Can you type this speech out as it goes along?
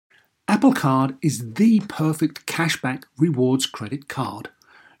Apple Card is the perfect cashback rewards credit card.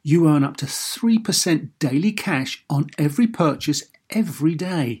 You earn up to 3% daily cash on every purchase every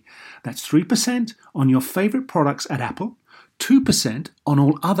day. That's 3% on your favorite products at Apple, 2% on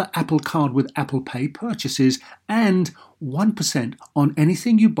all other Apple Card with Apple Pay purchases, and 1% on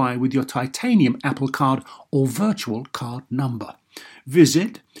anything you buy with your titanium Apple Card or virtual card number.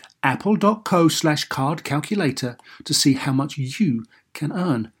 Visit apple.co/card calculator to see how much you can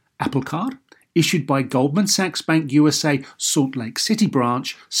earn. Apple Card, issued by Goldman Sachs Bank USA Salt Lake City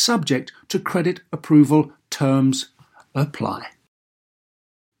branch, subject to credit approval. Terms apply.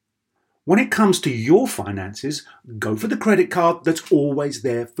 When it comes to your finances, go for the credit card that's always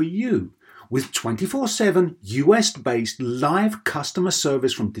there for you. With 24/7 US-based live customer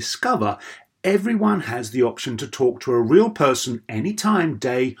service from Discover, everyone has the option to talk to a real person anytime,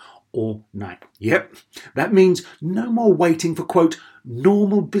 day or night. Yep, that means no more waiting for, quote,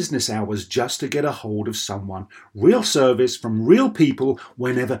 normal business hours just to get a hold of someone. Real service from real people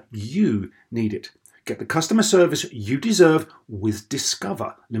whenever you need it. Get the customer service you deserve with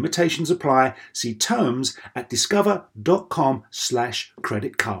Discover. Limitations apply. See terms at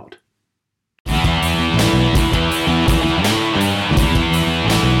discover.com/credit card.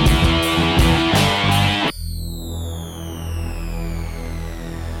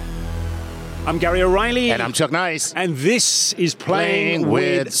 I'm Gary O'Reilly. And I'm Chuck Nice. And this is Playing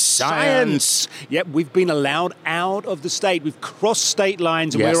with Science. Yep, we've been allowed out of the state. We've crossed state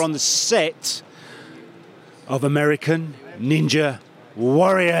lines and we're on the set of American Ninja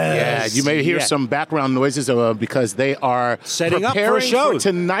Warriors. Yeah, you may hear some background noises because they are setting up for a show. For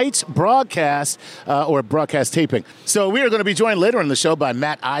tonight's broadcast or broadcast taping. So we are going to be joined later in the show by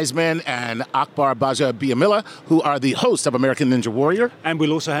Matt Eisman and Akbar Baja-Biamila, who are the hosts of American Ninja Warrior. And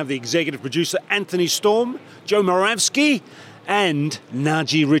we'll also have the executive producer, Anthony Storm, Joe Moravsky, and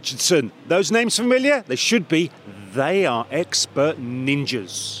Najee Richardson. Those names familiar? They should be. They are expert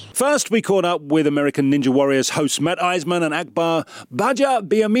ninjas. First, we caught up with American Ninja Warriors hosts Matt Eisman and Akbar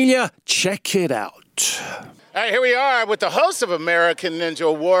Baja-Biamila. Check it out. Hey, here we are with the host of American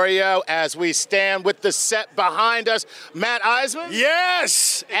Ninja Warrior as we stand with the set behind us. Matt Eisman?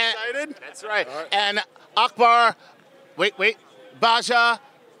 Yes! Excited? That's right. And Akbar, Baja-Biamila.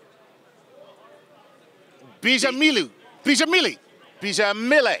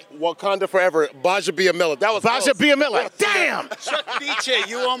 Wakanda forever. Baja-Biamila. That was Baja-Biamila. Damn! Chuck Nietzsche,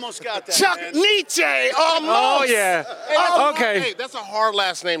 you almost got that. Chuck Nietzsche, almost. Oh, yeah. Hey, that's a hard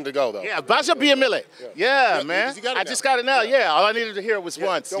last name to go, though. Yeah, Baja-Biamila. Yeah, man. I just got it now. Yeah, all I needed to hear was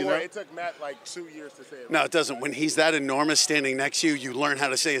once. Don't worry, it took Matt like 2 years to say it. No, it doesn't. When he's that enormous standing next to you, you learn how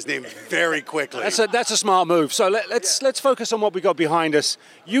to say his name very quickly. That's a smart move. So let's focus on what we got behind us.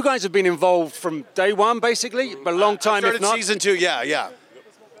 You guys have been involved from day one, basically, but a long time, if not. Season 2, yeah.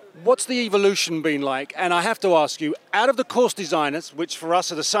 What's the evolution been like? And I have to ask you, out of the course designers, which for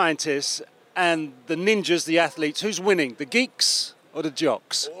us are the scientists, and the ninjas, the athletes, who's winning, the geeks or the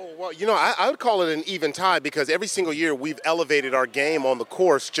jocks? Well, I would call it an even tie because every single year we've elevated our game on the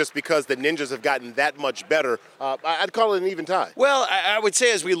course just because the ninjas have gotten that much better. I'd call it an even tie. Well, I would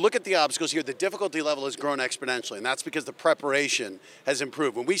say as we look at the obstacles here, the difficulty level has grown exponentially, and that's because the preparation has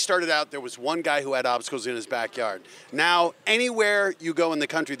improved. When we started out, there was one guy who had obstacles in his backyard. Now, anywhere you go in the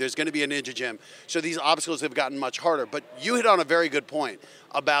country, there's going to be a ninja gym. So these obstacles have gotten much harder. But you hit on a very good point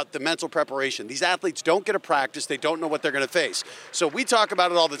about the mental preparation. These athletes don't get a practice. They don't know what they're going to face. So we talk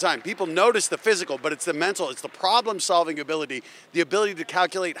about it all the time. People notice the physical, but it's the mental, it's the problem-solving ability, the ability to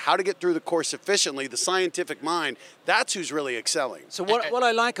calculate how to get through the course efficiently, the scientific mind. That's who's really excelling. So what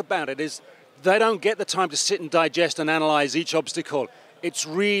I like about it is they don't get the time to sit and digest and analyze each obstacle. It's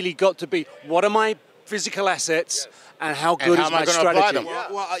really got to be, what are my physical assets and how good is my strategy?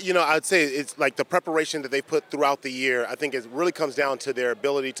 Well, I'd say it's like the preparation that they put throughout the year. I think it really comes down to their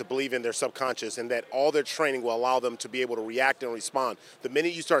ability to believe in their subconscious and that all their training will allow them to be able to react and respond. The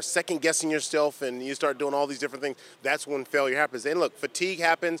minute you start second-guessing yourself and you start doing all these different things, that's when failure happens. And look, fatigue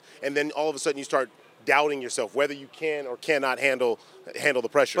happens, and then all of a sudden you start doubting yourself, whether you can or cannot handle the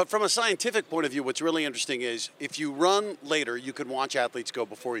pressure. But from a scientific point of view, what's really interesting is if you run later, you can watch athletes go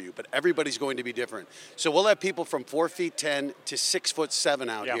before you, but everybody's going to be different. So we'll have people from 4'10" to 6'7"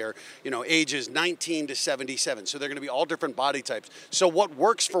 out here, ages 19 to 77. So they're going to be all different body types. So what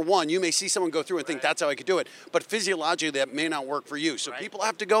works for one, you may see someone go through and think that's how I could do it, but physiologically that may not work for you. So people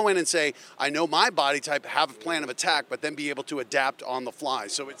have to go in and say, I know my body type, have a plan of attack, but then be able to adapt on the fly.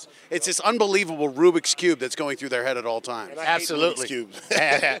 So it's this unbelievable Rubik's Cube that's going through their head at all times. Absolutely. You're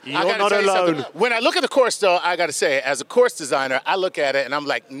not alone. When I look at the course, though, I got to say, as a course designer, I look at it and I'm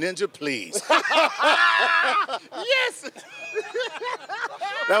like, Ninja, please. Yes!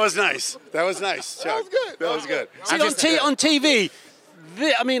 That was nice. That was nice, Chuck. That was good. That was good. See, on TV,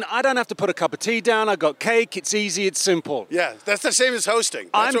 I don't have to put a cup of tea down. I got cake. It's easy. It's simple. Yeah, that's the same as hosting.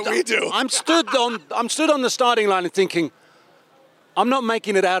 That's what we do. I'm stood on the starting line and thinking, I'm not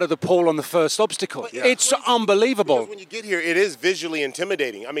making it out of the pool on the first obstacle. Yeah. It's unbelievable. Because when you get here, it is visually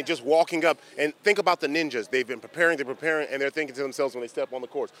intimidating. I mean, just walking up and think about the ninjas. They've been preparing, and they're thinking to themselves when they step on the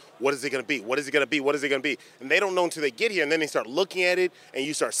course, what is it going to be? What is it going to be? What is it going to be? And they don't know until they get here, and then they start looking at it, and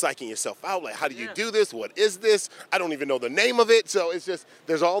you start psyching yourself out. Like, how do you do this? What is this? I don't even know the name of it. So it's just,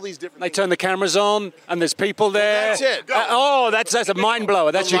 there's all these different They things. turn the cameras on, and there's people there. That's it. That's a mind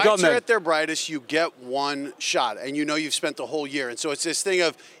blower. That's the you got lights are there. at their brightest, you get one shot, and you know you've spent the whole year. And so it's this thing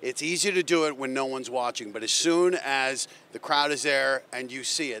of, it's easy to do it when no one's watching, but as soon as the crowd is there and you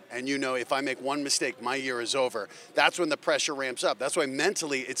see it, and you know if I make one mistake, my year is over, that's when the pressure ramps up. That's why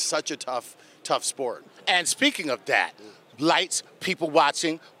mentally it's such a tough sport. And speaking of that, lights, people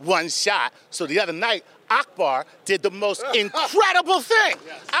watching, one shot. So the other night, Akbar did the most incredible thing.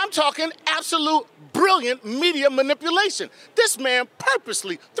 I'm talking absolute brilliant media manipulation. This man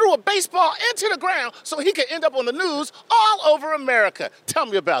purposely threw a baseball into the ground so he could end up on the news all over America. Tell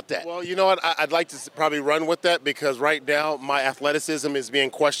me about that. Well, you know what? I'd like to probably run with that because right now my athleticism is being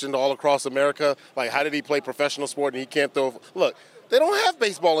questioned all across America. Like, how did he play professional sport and he can't throw? Look, they don't have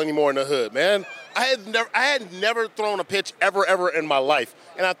baseball anymore in the hood, man. I had never thrown a pitch ever in my life.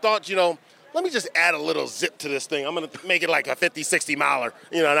 And I thought, let me just add a little zip to this thing. I'm going to make it like a 50, 60 miler.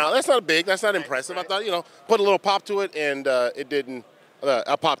 Now that's not big. That's not impressive. I thought, put a little pop to it, and it didn't.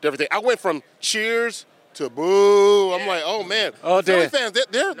 I popped everything. I went from cheers to boo. I'm like, oh, man. Oh, dear. Philly fans,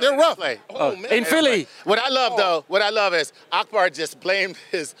 they're rough. Oh, man. In Philly. What I love is Akbar just blamed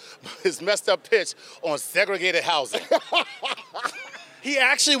his messed up pitch on segregated housing. He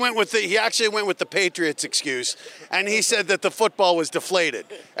actually went with the Patriots excuse, and he said that the football was deflated,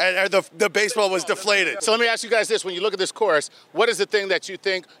 or the baseball was deflated. So let me ask you guys this: when you look at this course, what is the thing that you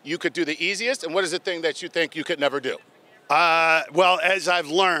think you could do the easiest, and what is the thing that you think you could never do? Well, as I've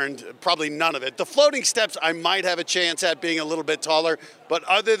learned, probably none of it. The floating steps I might have a chance at being a little bit taller, but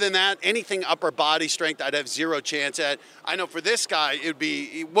other than that, anything upper body strength I'd have zero chance at. I know for this guy, it'd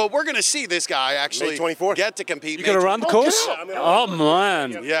be, well, we're going to see this guy actually May 24th. get to compete. You going to run the course? Oh,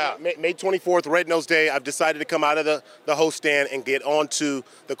 man. Yeah. May 24th, Red Nose Day, I've decided to come out of the host stand and get onto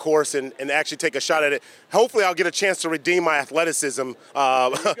the course and actually take a shot at it. Hopefully, I'll get a chance to redeem my athleticism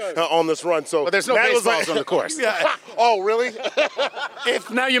on this run. So, But there's no baseballs on the course. Yeah. Oh, really?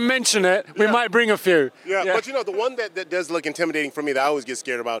 If now you mention it, we might bring a few. Yeah, but the one that does look intimidating for me that I always get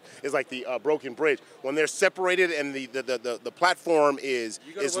scared about is like the broken bridge. When they're separated and the platform is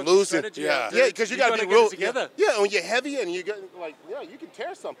loose. Yeah, because you got to be real together. Yeah, when you're heavy and you get you can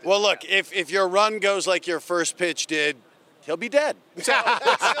tear something. Well, look, if your run goes like your first pitch did, he'll be dead.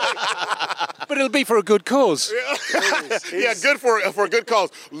 But it'll be for a good cause. Yeah, good for a good cause.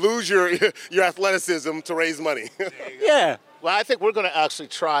 Lose your athleticism to raise money. Yeah. Well, I think we're going to actually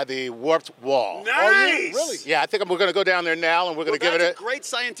try the warped wall. Nice! Really? Yeah, I think we're going to go down there now, and we're going to give it That's a great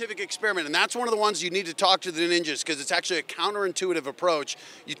scientific experiment, and that's one of the ones you need to talk to the ninjas because it's actually a counterintuitive approach.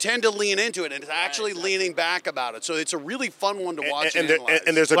 You tend to lean into it, and it's actually leaning back about it. So it's a really fun one to watch and analyze.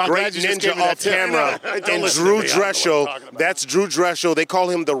 And there's a Well, I'm great glad you just ninja gave me that off tip. camera, Don't and listen Drew to me. I don't know what I'm Dreschel. talking about. That's Drew Dreschel. They call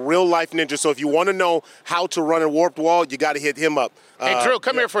him the real life ninja. So if you want to know how to run a warped wall, you got to hit him up. Hey, Drew,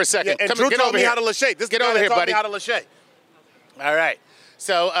 come here for a second. And Come Drew get taught over me here. how to lachey. This Get guy over here, taught buddy. me how to lachey. All right.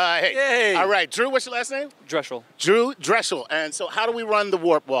 So, hey. Yay. All right, Drew, what's your last name? Dreschel. Drew Dreschel. And so how do we run the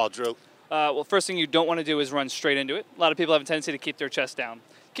warp wall, Drew? Well, first thing you don't want to do is run straight into it. A lot of people have a tendency to keep their chest down.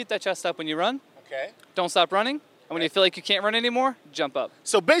 Keep that chest up when you run. Okay. Don't stop running. And when you feel like you can't run anymore, jump up.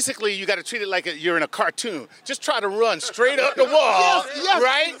 So basically, you got to treat it like you're in a cartoon. Just try to run straight up the wall, Yes,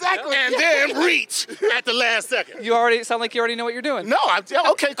 right? exactly. And then reach at the last second. You already sound like you already know what you're doing. No,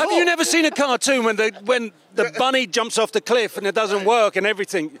 okay, cool. Have you never seen a cartoon when the bunny jumps off the cliff and it doesn't work and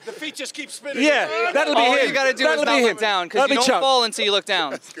everything? The feet just keep spinning. Yeah, that'll be All him. you got to do That'll is not be look him. down because That'll you be don't Chuck. fall until you look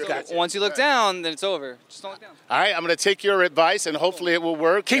down. Once you look down, then it's over. Just don't look down. All right, I'm going to take your advice, and hopefully it will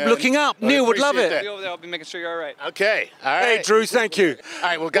work. Keep and looking up. I Neil would love appreciate it. that. Be over there. I'll be making sure you're all right. Okay, all right. Hey, Drew, thank you. All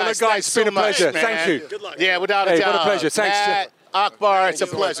right, well, guys, Well, thanks it's been so a pleasure. much, man. Thank you. Good luck. Yeah, without a Hey, doubt. what a pleasure. Thanks, Matt, Akbar, it's a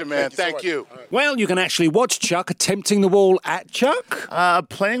pleasure, man. Thank you so Thank much. you. Well, you can actually watch Chuck attempting the wall at Chuck.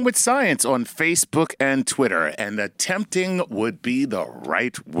 Playing with Science on Facebook and Twitter, and attempting would be the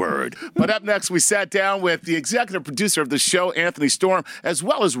right word. But up next, we sat down with the executive producer of the show, Anthony Storm, as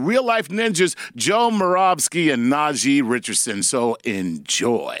well as real-life ninjas Joe Moravsky and Najee Richardson. So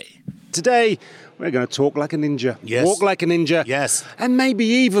enjoy. Today, we're going to talk like a ninja. Yes. Walk like a ninja. Yes. And maybe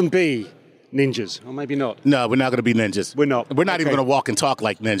even be ninjas, or maybe not. No, we're not going to be ninjas. We're not. We're not Okay. even going to walk and talk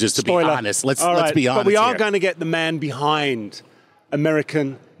like ninjas, to Spoiler. be honest. Let's All right. be honest But we are here. going to get the man behind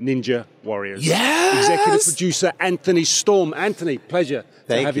American Ninja Warriors. Yes! Executive producer Anthony Storm. Anthony, pleasure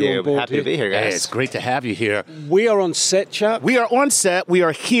to have you on board. Happy to be here, Hey, guys. it's great to have you here. We are on set, Chuck. We are on set. We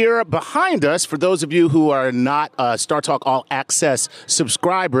are here behind us. For those of you who are not Star Talk All Access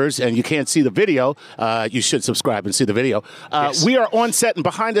subscribers and you can't see the video, you should subscribe and see the video. Yes. We are on set, and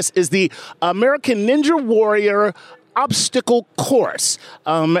behind us is the American Ninja Warrior obstacle course.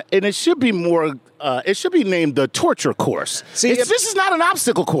 And it should be more... it should be named the torture course. See, this is not an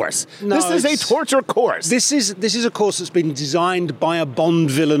obstacle course. No, this is a it's- torture course. This is a course that's been designed by a Bond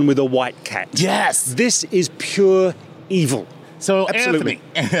villain with a white cat. Yes. This is pure evil. So, Absolutely.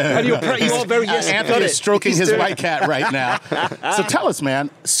 Anthony. And you are very yes. Anthony got is it. stroking He's his doing white cat right now. So tell us, man,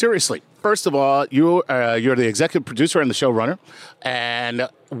 seriously. First of all, you're the executive producer and the showrunner. And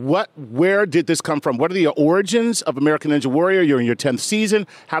where did this come from? What are the origins of American Ninja Warrior? You're in your 10th season.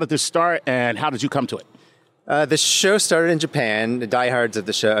 How did this start, and how did you come to it? The show started in Japan. The diehards of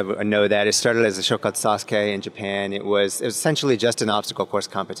the show know that. It started as a show called Sasuke in Japan. It was essentially just an obstacle course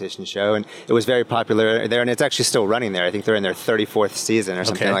competition show, and it was very popular there, and it's actually still running there. I think they're in their 34th season or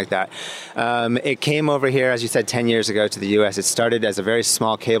something like that. It came over here, as you said, 10 years ago to the U.S. It started as a very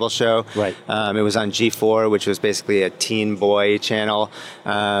small cable show. Right. It was on G4, which was basically a teen boy channel.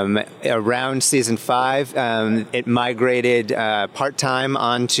 Around season 5, it migrated part-time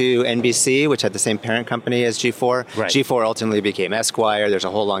onto NBC, which had the same parent company as G4. Right. G4 ultimately became Esquire. There's a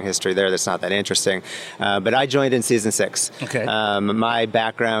whole long history there that's not that interesting. But I joined in season 6. Okay. My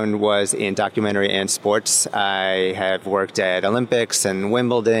background was in documentary and sports. I have worked at Olympics and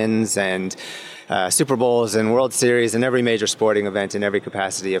Wimbledons and Super Bowls and World Series and every major sporting event in every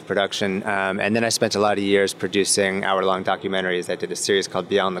capacity of production. And then I spent a lot of years producing hour-long documentaries. I did a series called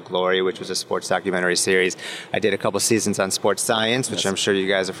Beyond the Glory, which was a sports documentary series. I did a couple seasons on sports science, which I'm sure you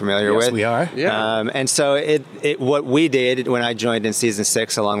guys are familiar with. Yes, we are. Yeah. And so what we did when I joined in season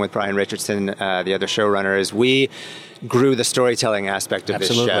 6, along with Brian Richardson, the other showrunner, is we grew the storytelling aspect of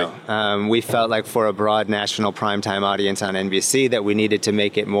Absolutely. this show. We felt like for a broad national primetime audience on NBC that we needed to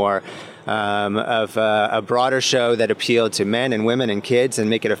make it more of a broader show that appealed to men and women and kids and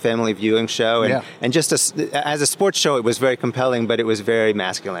make it a family viewing show. And just as a sports show, it was very compelling, but it was very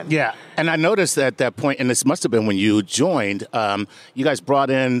masculine. Yeah, and I noticed at that point, and this must have been when you joined, you guys brought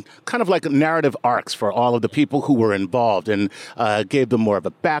in kind of like narrative arcs for all of the people who were involved and gave them more of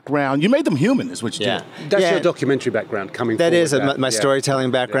a background. You made them human, is what you did. That's your documentary background coming That forward. is my storytelling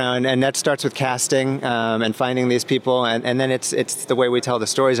background, and that starts with casting and finding these people, and then it's the way we tell the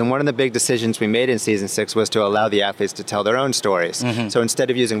stories. And one of the big decisions we made in season 6 was to allow the athletes to tell their own stories. Mm-hmm. So instead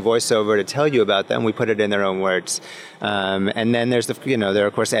of using voiceover to tell you about them, we put it in their own words. And then there's there are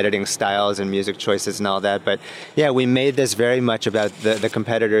of course editing styles and music choices and all that. But yeah, we made this very much about the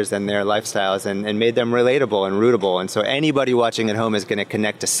competitors and their lifestyles and made them relatable and rootable. And so anybody watching at home is going to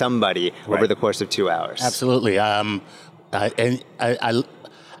connect to somebody over the course of 2 hours. Absolutely. And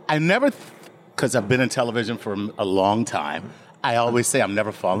I never, because I've been in television for a long time, I always say I'm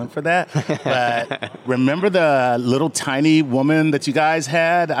never falling for that. But remember the little tiny woman that you guys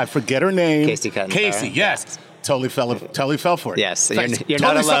had? I forget her name. Casey Cuttenbauer. Casey, yes. Totally fell for it. Yes, Thanks. you're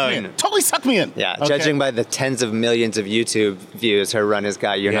not Totally sucked me alone. in. Totally sucked me in. Yeah, Okay. judging by the tens of millions of YouTube views her run has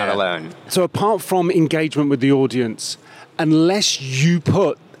got, you're not Yeah. alone. So apart from engagement with the audience, unless you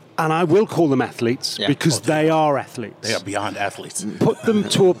put, and I will call them athletes because they are athletes. They are beyond athletes. Put them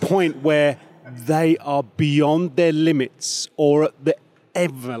to a point where they are beyond their limits or at the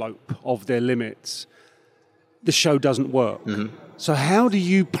envelope of their limits, the show doesn't work. Mm-hmm. So how do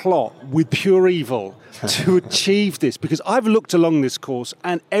you plot with pure evil to achieve this? Because I've looked along this course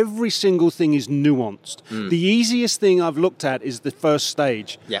and every single thing is nuanced. The easiest thing I've looked at is the first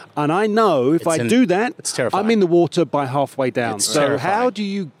stage. Yeah. And I know if I do that, it's terrifying. I'm in the water by halfway down. It's so terrifying. how do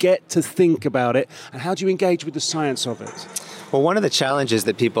you get to think about it and how do you engage with the science of it? Well, one of the challenges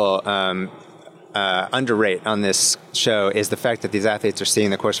that people underrate on this show is the fact that these athletes are seeing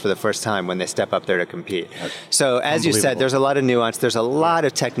the course for the first time when they step up there to compete. So as you said, there's a lot of nuance, there's a lot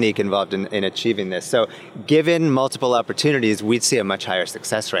of technique involved in achieving this. So given multiple opportunities, we'd see a much higher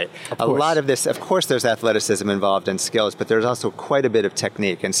success rate. A lot of this, of course, there's athleticism involved and skills, but there's also quite a bit of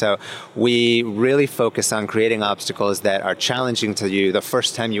technique. And so we really focus on creating obstacles that are challenging to you the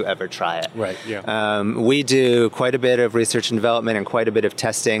first time you ever try it. Right, yeah. We do quite a bit of research and development and quite a bit of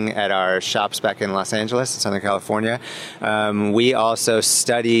testing at our shops back track in Los Angeles, Southern California. We also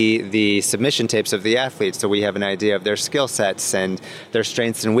study the submission tapes of the athletes, so we have an idea of their skill sets and their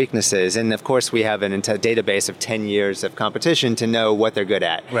strengths and weaknesses. And of course, we have an entire database of 10 years of competition to know what they're good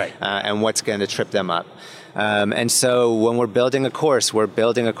at, and what's going to trip them up. And so when we're building a course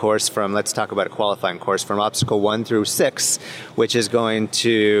from, let's talk about a qualifying course, from obstacle 1 through 6, which is going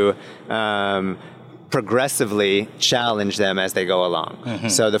to progressively challenge them as they go along. Mm-hmm.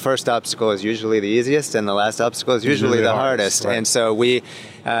 So the first obstacle is usually the easiest, and the last obstacle is usually the hardest. Right. And so we,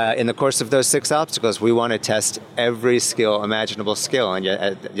 in the course of those 6 obstacles, we want to test every imaginable skill. And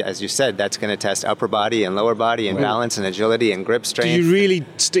as you said, that's going to test upper body and lower body and balance and agility and grip strength. Do you really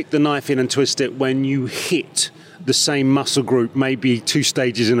stick the knife in and twist it when you hit the same muscle group maybe 2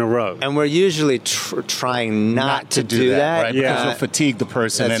 stages in a row? And we're usually trying not to do that. Right? Because you'll fatigue the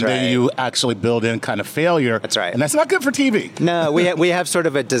person, and then you actually build in kind of failure. That's right. And that's not good for TV. No, we have sort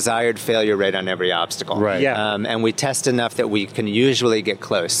of a desired failure rate on every obstacle. Right. Yeah. And we test enough that we can usually get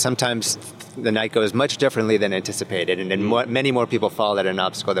close. Sometimes the night goes much differently than anticipated, and then many more people fall at an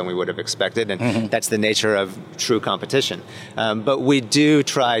obstacle than we would have expected, and that's the nature of true competition. But we do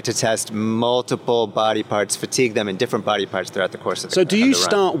try to test multiple body parts, fatigue them in different body parts throughout the course of the So do you run.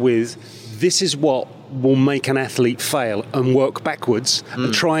 start with, this is what will make an athlete fail, and work backwards,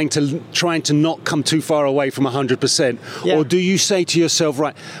 trying to not come too far away from 100%? Yeah. Or do you say to yourself,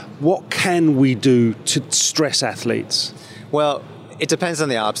 right, what can we do to stress athletes? Well, it depends on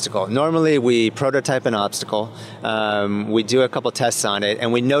the obstacle. Normally, we prototype an obstacle, we do a couple tests on it,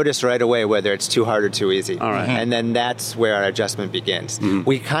 and we notice right away whether it's too hard or too easy. All right. And then that's where our adjustment begins.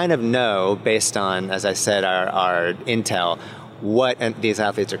 We kind of know, based on, as I said, our intel, what these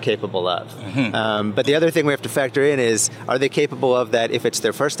athletes are capable of. But the other thing we have to factor in is, are they capable of that if it's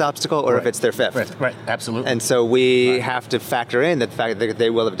their first obstacle or if it's their 5th? Right, absolutely. And so we have to factor in the fact that they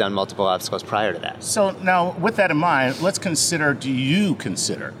will have done multiple obstacles prior to that. So now, with that in mind, let's consider, do you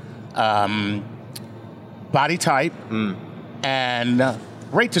consider body type and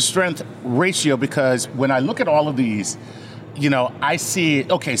rate to strength ratio? Because when I look at all of these, I see,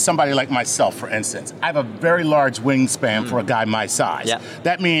 somebody like myself, for instance, I have a very large wingspan for a guy my size. Yeah.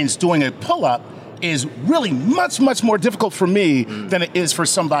 That means doing a pull-up is really much, much more difficult for me than it is for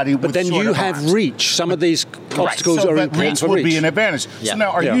somebody with shorter arms. But then you have reach. Some of these obstacles are important reach for would reach. be an advantage. Yeah. So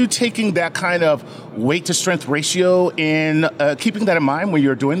now, are you taking that kind of weight to strength ratio in keeping that in mind when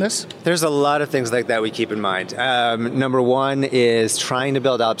you're doing this? There's a lot of things like that we keep in mind. Number one is trying to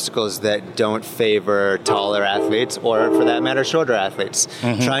build obstacles that don't favor taller athletes, or for that matter, shorter athletes.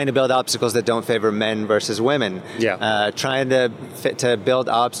 Trying to build obstacles that don't favor men versus women. Trying to build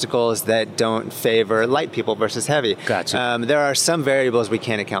obstacles that don't favor light people versus heavy. Gotcha. There are some variables we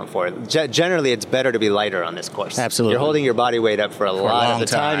can't account for. Generally, it's better to be lighter on this course. Absolutely. You're holding your body weight up for a lot of the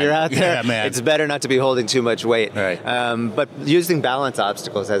time you're out there. Yeah, man. It's better not to be holding too much weight. Right. But using balance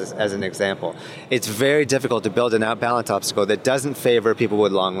obstacles as an example, it's very difficult to build an balance obstacle that doesn't favor people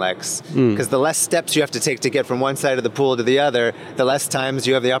with long legs. Because the less steps you have to take to get from one side of the pool to the other, the less times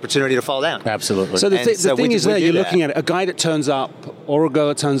you have the opportunity to fall down. Absolutely. So the thing is, you're looking at a guy that turns up, or a girl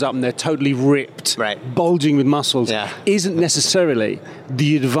that turns up and they're totally ripped, bulging with muscles, isn't necessarily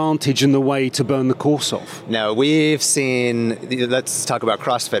the advantage and the way to burn the course off. No, we've seen, let's talk about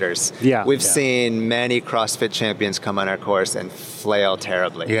CrossFitters. We've seen many CrossFit champions come on our course and flail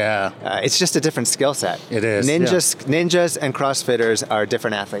terribly. It's just a different skill set. It is. Ninjas and CrossFitters are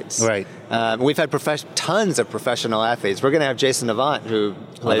different athletes. Right. We've had tons of professional athletes. We're going to have Jason Avant, who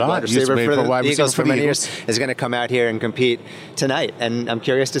played wide receiver for the Eagles for many years, is going to come out here and compete tonight. And I'm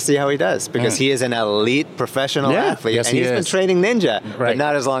curious to see how he does, because he is an elite professional athlete. Yes, and he's been training ninja, Right. but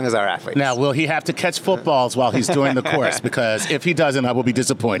not as long as our athletes. Now, will he have to catch footballs while he's doing the course? Because if he doesn't, I will be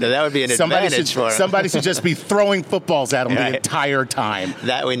disappointed. That would be an advantage for him. Somebody should just be throwing footballs at him the entire time.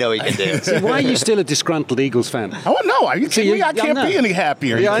 That we know he can do. See, why are you still a disgruntled Eagles fan? Oh, no. Are you kidding me? I can't be any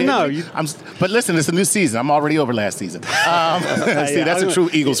happier. Yeah, I know. But listen, it's a new season. I'm already over last season. See, that's a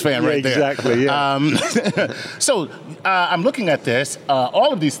true Eagles fan right there. Exactly, yeah. So I'm looking at this.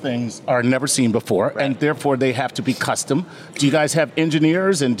 All of these things are never seen before, and therefore they have to be custom. Do you guys have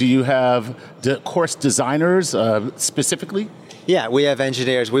engineers, and do you have course designers specifically? Yeah, we have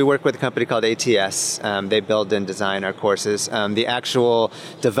engineers. We work with a company called ATS. They build and design our courses. The actual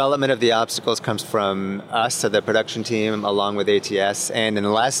development of the obstacles comes from us, so the production team, along with ATS. And in the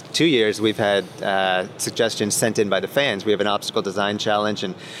last 2 years, we've had suggestions sent in by the fans. We have an obstacle design challenge,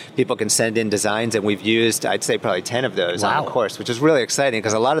 and people can send in designs, and we've used, I'd say, probably 10 of those on the course, which is really exciting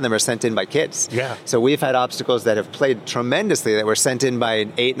because a lot of them are sent in by kids. Yeah. So we've had obstacles that have played tremendously that were sent in by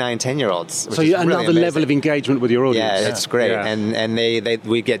 8, 9, 10-year-olds. So you're another level of engagement with your audience. Yeah, it's great. Yeah. And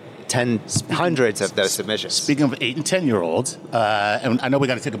we get hundreds of those submissions. Speaking of 8 and 10-year-olds, and I know we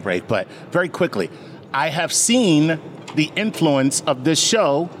got to take a break, but very quickly, I have seen the influence of this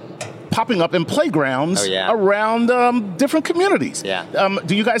show popping up in playgrounds around different communities. Yeah.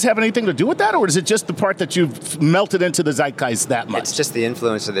 Do you guys have anything to do with that, or is it just the part that you've melted into the zeitgeist that much? It's just the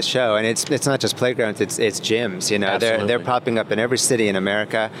influence of the show, and it's not just playgrounds; it's gyms. You know, they're popping up in every city in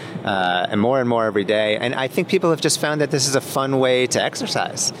America, and more every day. And I think people have just found that this is a fun way to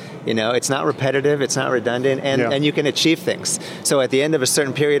exercise. You know, it's not repetitive, it's not redundant, and you can achieve things. So at the end of a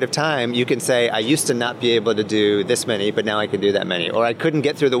certain period of time, you can say, I used to not be able to do this many, but now I can do that many. Or I couldn't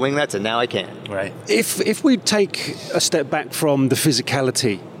get through the wing nuts, and now I can. Right. If we take a step back from the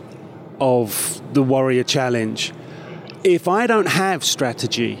physicality of the Warrior Challenge, if I don't have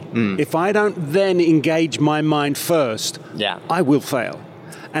strategy, if I don't then engage my mind first, I will fail.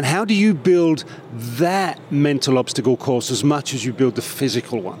 And how do you build that mental obstacle course as much as you build the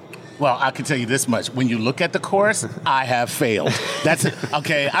physical one? Well, I can tell you this much. When you look at the course, I have failed. That's it.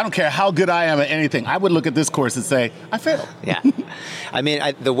 Okay, I don't care how good I am at anything. I would look at this course and say, I failed. Yeah. I mean,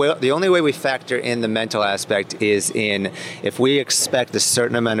 the only way we factor in the mental aspect is if we expect a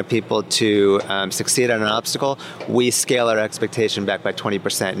certain amount of people to succeed on an obstacle, we scale our expectation back by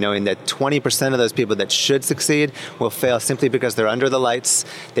 20%, knowing that 20% of those people that should succeed will fail simply because they're under the lights,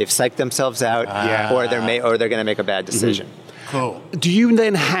 they've psyched themselves out, or they're going to make a bad decision. Mm-hmm. Cool. Do you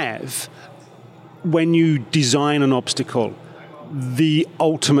then have, when you design an obstacle, the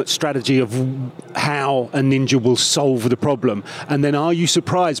ultimate strategy of how a ninja will solve the problem? And then are you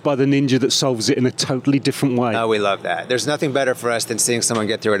surprised by the ninja that solves it in a totally different way? Oh, we love that. There's nothing better for us than seeing someone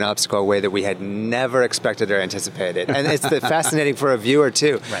get through an obstacle a way that we had never expected or anticipated. And it's fascinating for a viewer,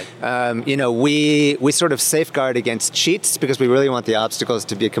 too. Right. You know, we sort of safeguard against cheats because we really want the obstacles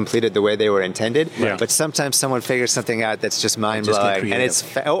to be completed the way they were intended. Yeah. But sometimes someone figures something out that's just mind-blowing. And it's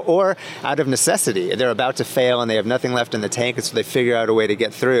or out of necessity. They're about to fail and they have nothing left in the tank, and so they figure out a way to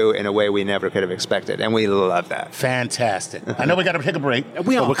get through in a way we never could have expected, and we love that. Fantastic. I know we got to take a break,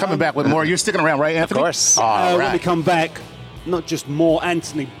 we're coming back with more. You're sticking around, right, Anthony? Of course. All right. When we come back, not just more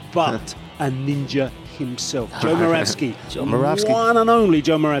Anthony, but a ninja himself, Joe Moravsky. Joe Moravsky. One and only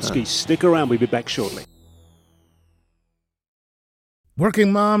Joe Moravsky. Stick around, we'll be back shortly.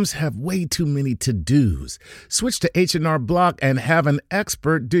 Working moms have way too many to-dos. Switch to H&R Block and have an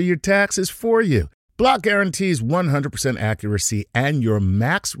expert do your taxes for you. Block guarantees 100% accuracy and your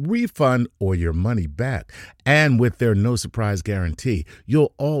max refund or your money back. And with their no surprise guarantee,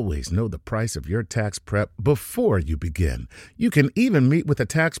 you'll always know the price of your tax prep before you begin. You can even meet with a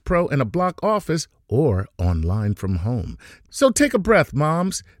tax pro in a Block office or online from home. So take a breath,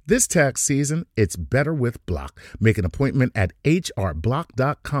 moms. This tax season, it's better with Block. Make an appointment at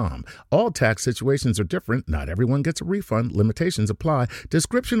hrblock.com. All tax situations are different. Not everyone gets a refund. Limitations apply.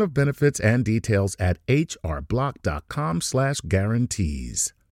 Description of benefits and details at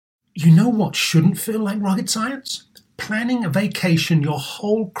hrblock.com/guarantees. You know what shouldn't feel like rocket science? Planning a vacation your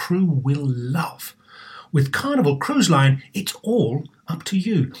whole crew will love. With Carnival Cruise Line, it's all up to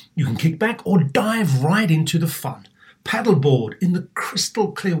you. You can kick back or dive right into the fun. Paddleboard in the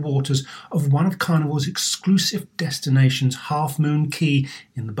crystal clear waters of one of Carnival's exclusive destinations, Half Moon Cay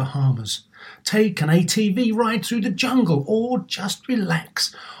in the Bahamas. Take an ATV ride through the jungle or just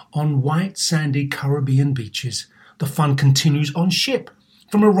relax on white sandy Caribbean beaches. The fun continues on ship.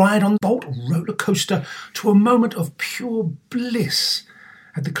 From a ride on Bolt roller coaster to a moment of pure bliss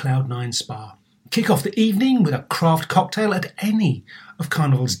at the Cloud9 Spa. Kick off the evening with a craft cocktail at any of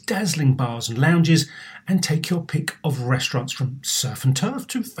Carnival's dazzling bars and lounges, and take your pick of restaurants from surf and turf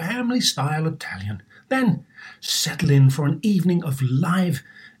to family-style Italian. Then settle in for an evening of live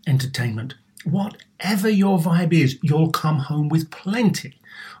entertainment. Whatever your vibe is, you'll come home with plenty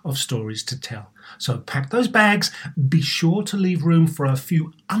of stories to tell. So pack those bags, be sure to leave room for a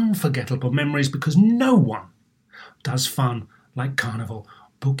few unforgettable memories, because no one does fun like Carnival.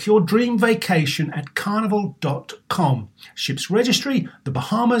 Book your dream vacation at carnival.com. Ships registry, the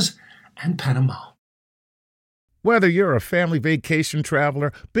Bahamas and Panama. Whether you're a family vacation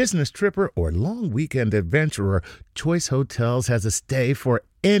traveler, business tripper, or long weekend adventurer, Choice Hotels has a stay for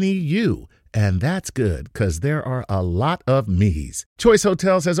any you. And that's good, because there are a lot of me's. Choice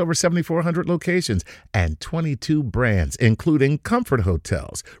Hotels has over 7,400 locations and 22 brands, including Comfort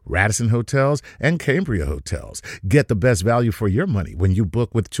Hotels, Radisson Hotels, and Cambria Hotels. Get the best value for your money when you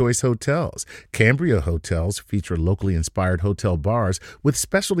book with Choice Hotels. Cambria Hotels feature locally inspired hotel bars with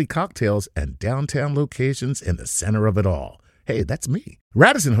specialty cocktails and downtown locations in the center of it all. Hey, that's me.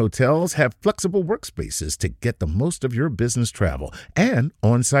 Radisson Hotels have flexible workspaces to get the most of your business travel and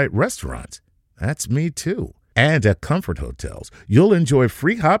on-site restaurants. That's me too. And at Comfort Hotels, you'll enjoy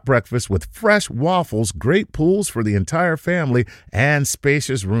free hot breakfast with fresh waffles, great pools for the entire family, and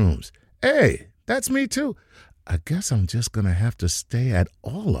spacious rooms. Hey, that's me too. I guess I'm just going to have to stay at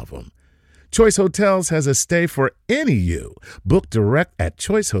all of them. Choice Hotels has a stay for any you. Book direct at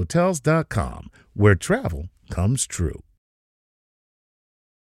choicehotels.com, where travel comes true.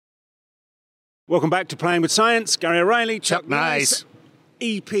 Welcome back to Playing with Science. Gary O'Reilly, Chuck Nice.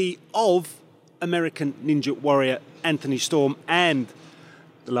 EP of American Ninja Warrior Anthony Storm, and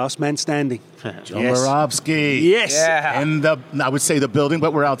the last man standing. Joe Moravsky. Yes. Yeah. In the, I would say the building,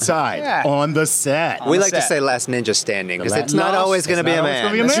 but we're outside on the set. We like to say last ninja standing because it's not always going to be a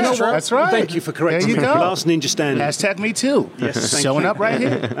man. That's right. Thank you for correcting me. There you go. Last ninja standing. Hashtag me too. Yes, thank Showing you. up right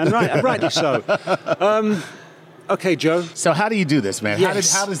here. And rightly so. Okay, Joe. So how do you do this, man?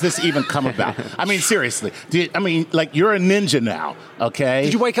 Yes. How does this even come about? I mean, seriously. Like you're a ninja now, okay?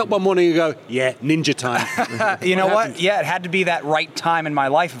 Did you wake up one morning and go, yeah, ninja time? You know what? Yeah, it had to be that right time in my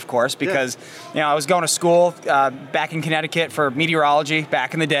life, of course, because I was going to school back in Connecticut for meteorology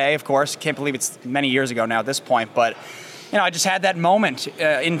back in the day, of course. Can't believe it's many years ago now at this point, but I just had that moment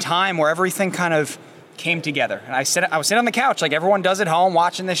in time where everything kind of came together. And I was sitting on the couch like everyone does at home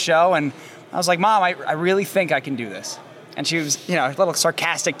watching this show, and I was like, Mom, I really think I can do this. And she was, a little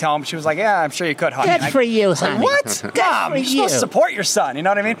sarcastic tone, but she was like, yeah, I'm sure you could, honey. Good for you, honey. Like, what? Mom, you're supposed to support your son, you know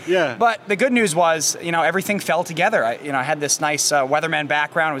what I mean? Yeah. But the good news was, everything fell together. I had this nice weatherman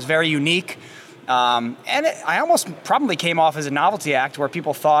background. It was very unique. I almost probably came off as a novelty act where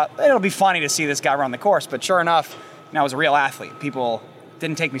people thought, it'll be funny to see this guy run the course. But sure enough, I was a real athlete. People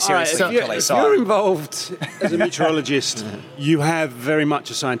didn't take me seriously until they saw If you're it. involved as a meteorologist, you have very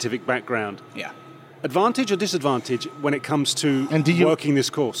much a scientific background. Yeah. Advantage or disadvantage when it comes to working this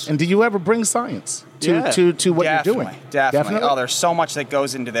course? And do you ever bring science to what you're doing? Definitely. Oh, there's so much that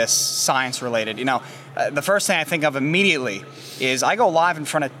goes into this science related. The first thing I think of immediately is I go live in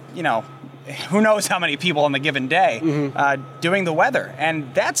front of, who knows how many people on the given day doing the weather.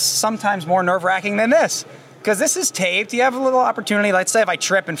 And that's sometimes more nerve-wracking than this. Because this is taped, you have a little opportunity. Let's say if I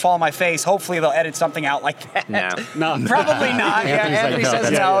trip and fall on my face, hopefully they'll edit something out like that. No. Probably not. Anthony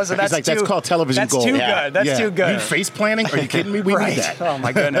says no, so that's that's called television gold. That's too good. That's too good. You face planning? Are you kidding me? We need that. Oh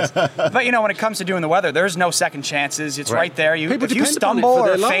my goodness. But when it comes to doing the weather, there's no second chances. It's right there. If you stumble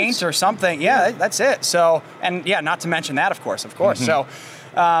or faint or something, that's it. So, and not to mention that, of course. So,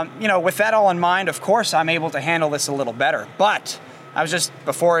 with that all in mind, of course, I'm able to handle this a little better. But I was just,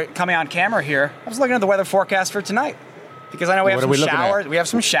 before coming on camera here, I was looking at the weather forecast for tonight. Because I know we have some showers. We have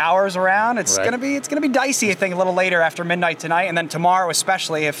some showers around. It's gonna be dicey, I think, a little later after midnight tonight, and then tomorrow,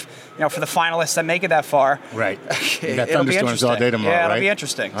 especially if for the finalists that make it that far. Right. You got thunderstorms all day tomorrow. Yeah, right? It'll be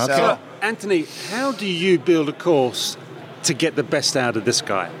interesting. Okay. So, Anthony, how do you build a course to get the best out of this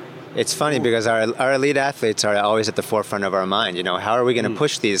guy? It's funny because our elite athletes are always at the forefront of our mind. How are we going to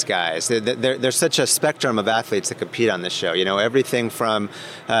push these guys? There's such a spectrum of athletes that compete on this show. everything from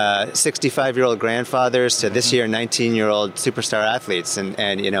 65-year-old grandfathers to this year 19-year-old superstar athletes,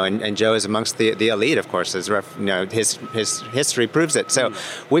 and Joe is amongst the elite, of course. His history proves it. So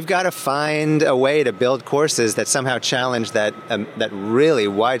we've got to find a way to build courses that somehow challenge that really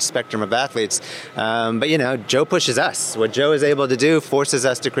wide spectrum of athletes. But Joe pushes us. What Joe is able to do forces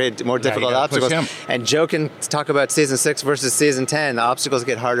us to create more difficult obstacles. And Joe can talk about season 6 versus season 10. The obstacles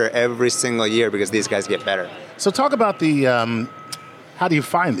get harder every single year because these guys get better. So talk about the how do you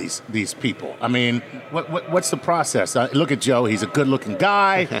find these people? I mean, what's the process? Look at Joe. He's a good-looking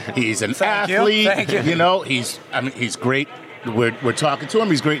guy. He's an athlete. Thank you. He's great. We're talking to him.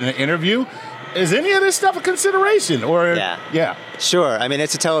 He's great in an interview. Is any of this stuff a consideration? Or yeah. Sure. I mean,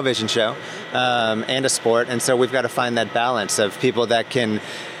 it's a television show and a sport, and so we've got to find that balance of people that can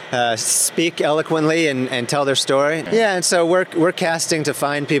speak eloquently and tell their story. Yeah, and so we're casting to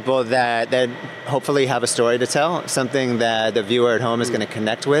find people that hopefully have a story to tell, something that the viewer at home is going to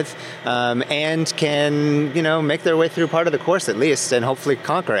connect with, and can make their way through part of the course at least, and hopefully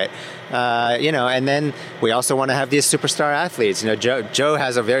conquer it. And then we also want to have these superstar athletes. Joe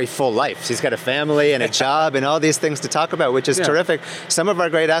has a very full life. He's got a family and a job and all these things to talk about, which is terrific. Some of our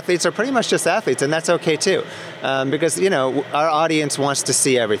great athletes are pretty much just athletes, and that's okay too, because our audience wants to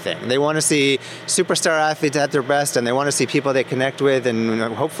see everything. They want to see superstar athletes at their best, and they want to see people they connect with, and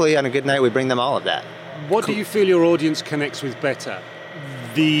hopefully on a good night we bring them all of that. What do you feel your audience connects with better?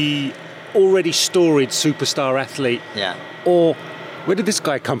 The already storied superstar athlete? Yeah. Or where did this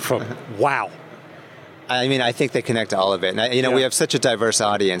guy come from? Wow. I mean, I think they connect to all of it. And, we have such a diverse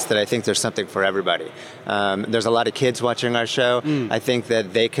audience that I think there's something for everybody. There's a lot of kids watching our show. I think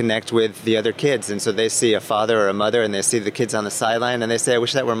that they connect with the other kids, and so they see a father or a mother, and they see the kids on the sideline, and they say, I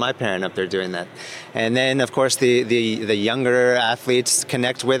wish that were my parent up there doing that. And then, of course, the younger athletes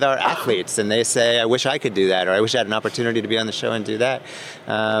connect with our athletes, and they say, I wish I could do that, or I wish I had an opportunity to be on the show and do that.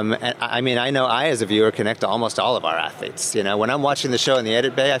 And I know I, as a viewer, connect to almost all of our athletes. You know, when I'm watching the show in the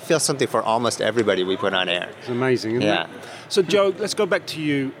edit bay, I feel something for almost everybody we put on air. It's amazing, isn't it? So, Joe, let's go back to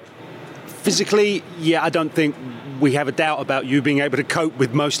you. Physically, I don't think we have a doubt about you being able to cope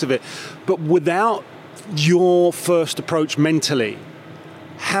with most of it. But without your first approach mentally,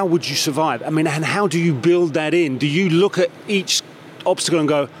 how would you survive? I mean, and how do you build that in? Do you look at each obstacle and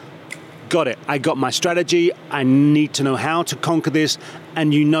go, got it, I got my strategy, I need to know how to conquer this,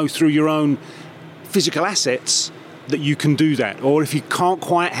 and you know through your own physical assets that you can do that? Or if you can't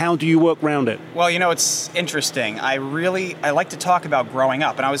quite, how do you work around it? Well, it's interesting. I like to talk about growing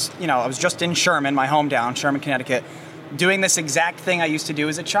up. And I was just in Sherman, my hometown, Sherman, Connecticut, doing this exact thing I used to do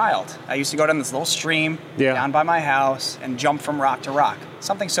as a child. I used to go down this little stream down by my house and jump from rock to rock.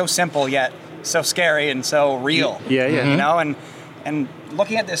 Something so simple yet so scary and so real. Mm-hmm. And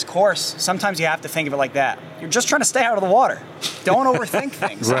looking at this course, sometimes you have to think of it like that. You're just trying to stay out of the water. Don't overthink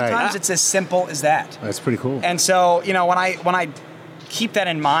things. Sometimes it's as simple as that. That's pretty cool. And so, when I keep that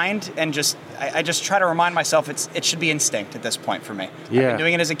in mind and I just try to remind myself it should be instinct at this point for me. I've been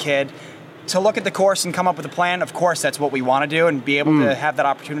doing it as a kid. To look at the course and come up with a plan, of course, that's what we want to do and be able to have that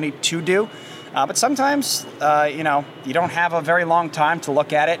opportunity to do. But sometimes, you don't have a very long time to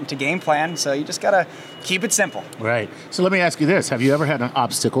look at it and to game plan, so you just got to keep it simple. Right. So let me ask you this. Have you ever had an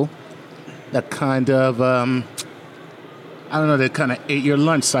obstacle that kind of, that kind of ate your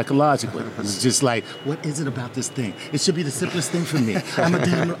lunch psychologically? It's just like, what is it about this thing? It should be the simplest thing for me.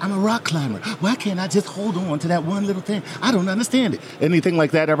 I'm a rock climber. Why can't I just hold on to that one little thing? I don't understand it. Anything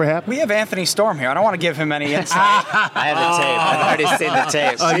like that ever happen? We have Anthony Storm here. I don't want to give him any insight. I have the tape. I've already seen the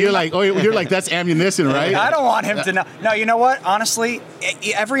tape. You're like, that's ammunition, right? I don't want him to know. No, you know what? Honestly,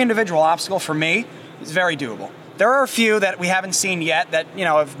 every individual obstacle for me is very doable. There are a few that we haven't seen yet that,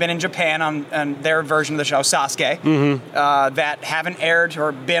 have been in Japan on their version of the show, Sasuke, that haven't aired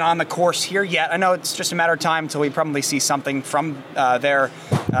or been on the course here yet. I know it's just a matter of time until we probably see something from their...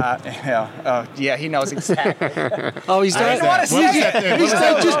 he knows exactly. He's done. I didn't want to see it.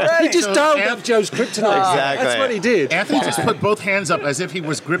 He just dialed up Joe's kryptonite. Exactly. That's what he did. Anthony just put both hands up as if he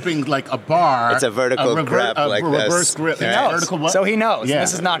was gripping like a bar. It's a vertical grip like this. Reverse grip. He knows. Vertical what? So he knows. Yeah.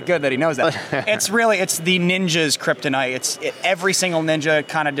 This is not good that he knows that. It's the ninja's kryptonite. Every single ninja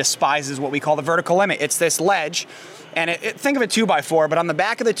kind of despises what we call the vertical limit. It's this ledge, and think of a 2x4, but on the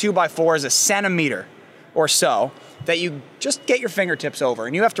back of the 2x4 is a centimeter or so that you just get your fingertips over,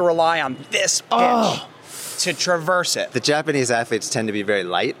 and you have to rely on this pitch to traverse it. The Japanese athletes tend to be very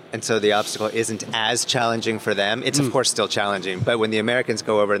light, and so the obstacle isn't as challenging for them. It's, of course, still challenging, but when the Americans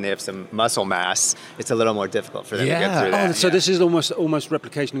go over and they have some muscle mass, it's a little more difficult for them to get through that. So this is almost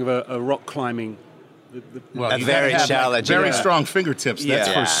replication of a rock climbing. A very challenging, very strong fingertips. That's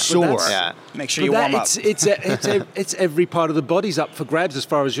for sure. Make sure you warm up. It's every part of the body's up for grabs as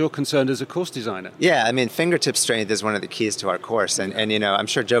far as you're concerned as a course designer. Yeah, I mean, fingertip strength is one of the keys to our course, and I'm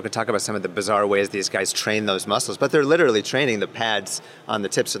sure Joe could talk about some of the bizarre ways these guys train those muscles, but they're literally training the pads on the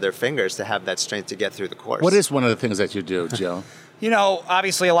tips of their fingers to have that strength to get through the course. What is one of the things that you do, Joe?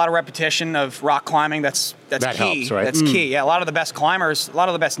 Obviously a lot of repetition of rock climbing. That's that key. Helps, right? That's key. Yeah, a lot of the best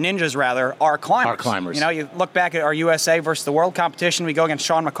ninjas rather, are climbers. You look back at our USA versus the world competition. We go against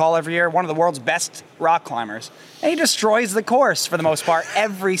Sean McCall every year, one of the world's best rock climbers. And he destroys the course for the most part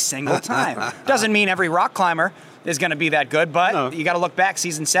every single time. Doesn't mean every rock climber is going to be that good, but you got to look back.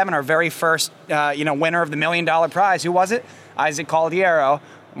 Season 7, our very first, winner of the $1 million prize. Who was it? Isaac Caldiero.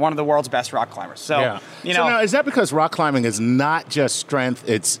 One of the world's best rock climbers. So now, is that because rock climbing is not just strength,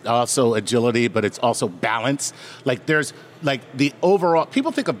 it's also agility, but it's also balance? Like there's like the overall,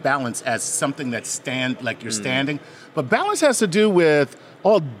 people think of balance as something that's you're standing, but balance has to do with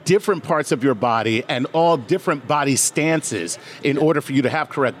all different parts of your body and all different body stances in order for you to have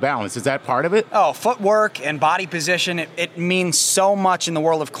correct balance. Is that part of it? Oh, footwork and body position, it means so much in the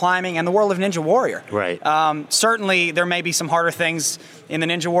world of climbing and the world of Ninja Warrior. Right. Certainly, there may be some harder things in the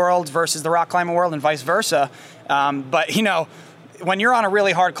Ninja world versus the rock climbing world and vice versa. But, when you're on a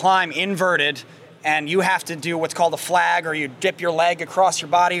really hard climb, inverted, and you have to do what's called a flag, or you dip your leg across your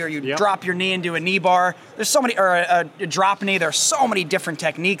body, or you drop your knee into a knee bar. There's so many, or a drop knee. There's so many different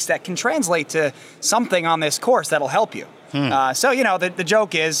techniques that can translate to something on this course that'll help you. The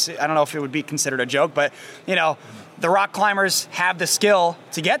joke is, I don't know if it would be considered a joke, but, the rock climbers have the skill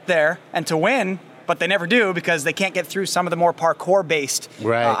to get there and to win, but they never do because they can't get through some of the more parkour-based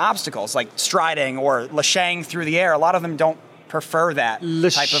obstacles, like striding or lashang through the air. A lot of them don't prefer that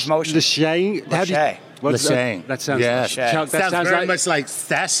type of motion. Lashang? Lashang. That sounds Chuck, that sounds very much like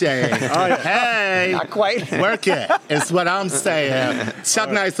sashay. Hey, not quite. Work it. It's what I'm saying.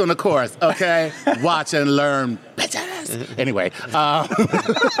 Chuck Nice on the course, okay? Watch and learn, bitches. Anyway.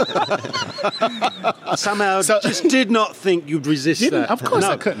 Somehow just did not think you'd resist that. Of course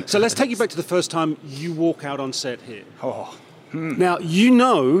I couldn't. So let's take you back to the first time you walk out on set here. Now, you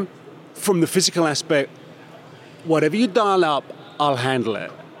know from the physical aspect, whatever you dial up, I'll handle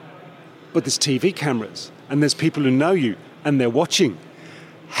it. But there's TV cameras, and there's people who know you, and they're watching.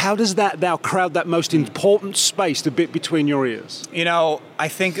 How does that now crowd that most important space, the bit between your ears? You know, I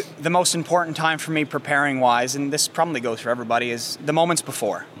think the most important time for me preparing-wise, and this probably goes for everybody, is the moments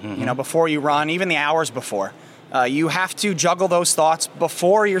before. You know, before you run, even the hours before. You have to juggle those thoughts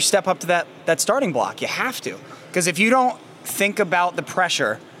before you step up to that starting block. You have to. Because if you don't think about the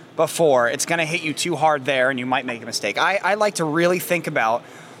pressure before, it's going to hit you too hard there, and you might make a mistake. I like to really think about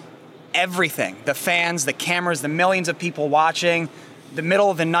everything, the fans, the cameras, the millions of people watching, the middle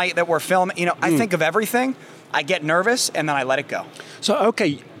of the night that we're filming. You know, I think of everything. I get nervous, and then I let it go. So,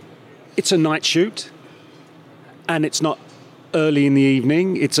 okay, it's a night shoot, and it's not early in the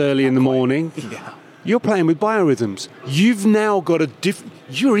evening, it's early in the morning. Yeah. You're playing with biorhythms. You've now got a different...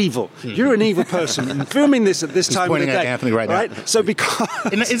 You're evil. You're an evil person. Filming this at this time of the day. He's pointing at Anthony right now. So because...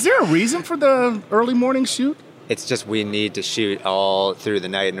 Is there a reason for the early morning shoot? It's just we need to shoot all through the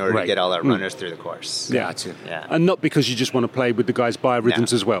night in order to get all our runners through the course. Gotcha. Yeah. And not because you just want to play with the guys'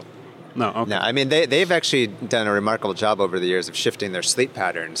 biorhythms as well. No, okay. No, I mean, they've actually done a remarkable job over the years of shifting their sleep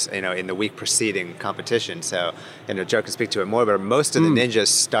patterns, you know, in the week preceding competition. So, you know, Joe can speak to it more, but most of the ninjas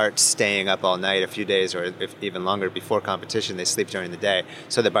start staying up all night a few days or even longer before competition. They sleep during the day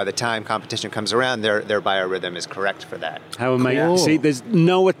so that by the time competition comes around, their biorhythm is correct for that. How amazing. Cool. See, there's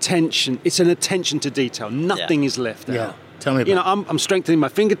no attention. It's an attention to detail. Nothing is left out. Yeah. Tell me about it. You know, I'm strengthening my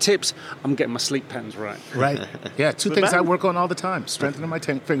fingertips. I'm getting my sleep patterns right. Right. Yeah, two things I work on all the time: strengthening my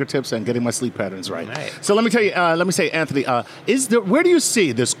fingertips and getting my sleep patterns right. So let me tell you. Let me say, Anthony, where do you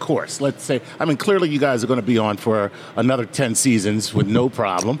see this course? Let's say, I mean, clearly you guys are going to be on for another 10 seasons with no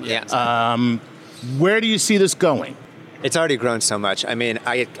problem. Yeah. Where do you see this going? It's already grown so much. I mean,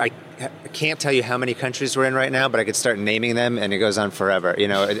 I can't tell you how many countries we're in right now, but I could start naming them, and it goes on forever. You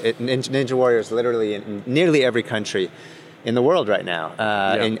know, Ninja Warrior is literally in nearly every country in the world right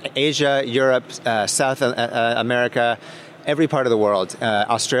now. In Asia, Europe, South America, every part of the world.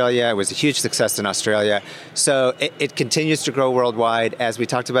 Australia, it was a huge success in Australia. So it continues to grow worldwide. As we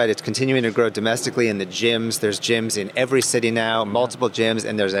talked about, it's continuing to grow domestically in the gyms. There's gyms in every city now, multiple gyms,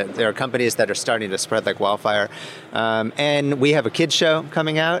 and there are companies that are starting to spread like wildfire. And we have a kids show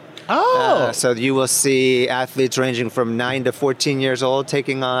coming out. So you will see athletes ranging from 9 to 14 years old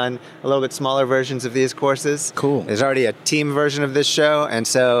taking on a little bit smaller versions of these courses. Cool. There's already a team version of this show, and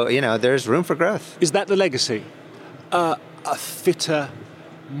so, you know, there's room for growth. Is that the legacy? A fitter,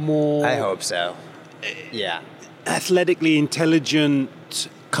 more... I hope so. Yeah. Athletically intelligent...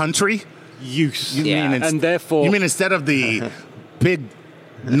 country? Youth. And therefore... You mean instead of the big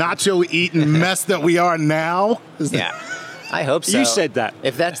nacho-eating mess that we are now? Yeah. I hope so. You said that.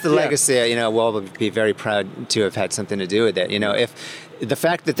 If that's the legacy, you know, we'll be very proud to have had something to do with it. You know, if the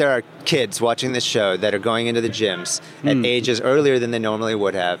fact that there are kids watching this show that are going into the gyms at ages earlier than they normally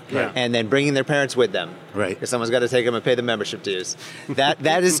would have, and then bringing their parents with them, because someone's got to take them and pay the membership dues,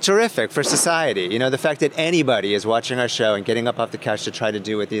 that is terrific for society. You know, the fact that anybody is watching our show and getting up off the couch to try to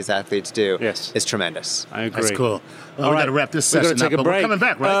do what these athletes do is tremendous. I agree. That's cool. Well, we got to wrap this session take up, a break. We're coming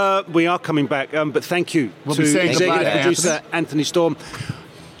back, right? We are coming back, but thank you to executive producer Anthony Storm.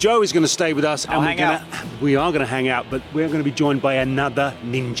 Joe is going to stay with us, and we are going to hang out, but we're going to be joined by another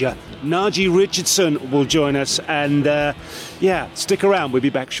ninja. Najee Richardson will join us, and stick around. We'll be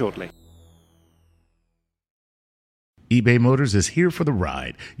back shortly. eBay Motors is here for the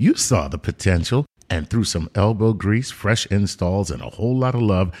ride. You saw the potential. And through some elbow grease, fresh installs, and a whole lot of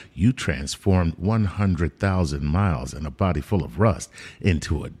love, you transformed 100,000 miles and a body full of rust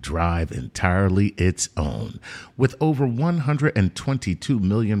into a drive entirely its own. With over 122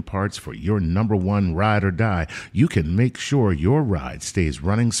 million parts for your number one ride or die, you can make sure your ride stays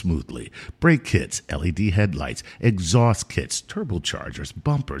running smoothly. Brake kits, LED headlights, exhaust kits, turbochargers,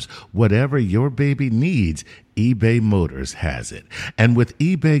 bumpers, whatever your baby needs, eBay Motors has it. And with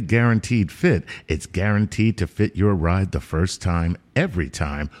eBay Guaranteed Fit, it's guaranteed to fit your ride the first time, every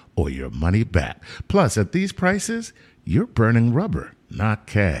time, or your money back. Plus, at these prices, you're burning rubber, not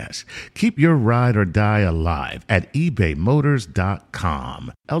cash. Keep your ride or die alive at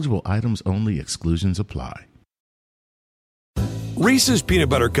ebaymotors.com. Eligible items only. Exclusions apply. Reese's peanut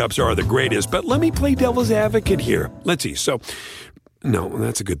butter cups are the greatest, but let me play devil's advocate here. Let's see. So, no,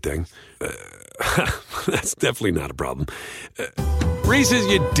 that's a good thing. That's definitely not a problem. Reese's,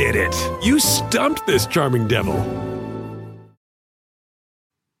 you did it. You stumped this charming devil.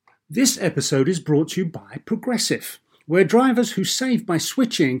 This episode is brought to you by Progressive, where drivers who save by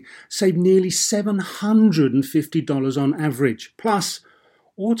switching save nearly $750 on average. Plus,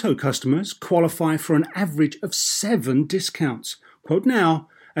 auto customers qualify for an average of 7 discounts. Quote now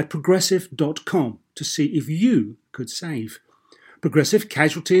at progressive.com to see if you could save. Progressive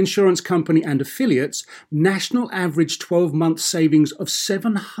Casualty Insurance Company and affiliates, national average 12-month savings of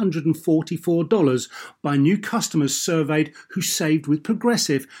 $744 by new customers surveyed who saved with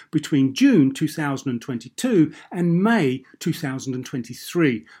Progressive between June 2022 and May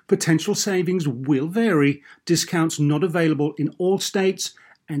 2023. Potential savings will vary. Discounts not available in all states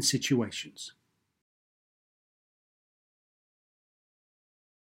and situations.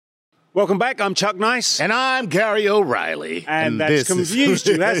 Welcome back. I'm Chuck Nice. And I'm Gary O'Reilly. And that's confused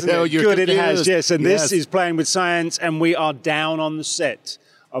you, hasn't it? Good, it has, yes. And this is Playing with Science, and we are down on the set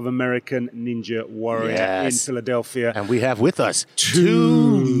of American Ninja Warrior in Philadelphia. And we have with us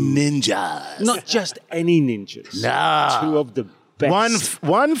two ninjas. Not just any ninjas. No. Two of the best.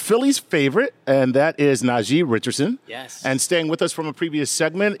 One Philly's favorite, and that is Najee Richardson. Yes. And staying with us from a previous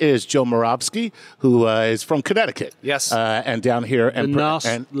segment is Joe Moravsky, who is from Connecticut. Yes. And down here. The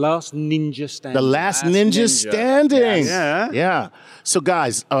last ninja standing. The last ninja standing. Yes. Yeah. So,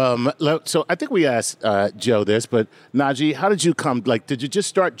 guys, so I think we asked Joe this, but Najee, how did you come? Like, did you just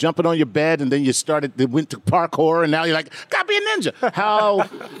start jumping on your bed and then you went to parkour and now you're like, gotta be a ninja? How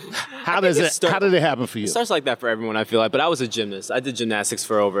did it happen for you? It starts like that for everyone, I feel like. But I was a gymnast. I did gymnastics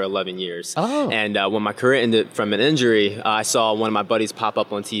for over 11 years. Oh. And when my career ended from an injury, I saw one of my buddies pop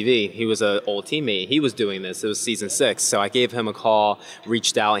up on TV. He was an old teammate. He was doing this. It was season 6. So I gave him a call,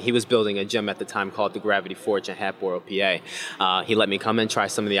 reached out, and he was building a gym at the time called the Gravity Forge in Hatboro, PA. He let me come in, try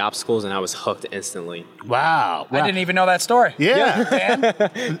some of the obstacles, and I was hooked instantly. Wow. I didn't even know that story. Yeah.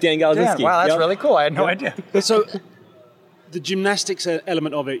 Dan Galazinski. Wow, that's really cool. I had no idea. So the gymnastics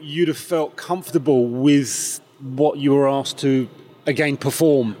element of it, you'd have felt comfortable with what you were asked to, again,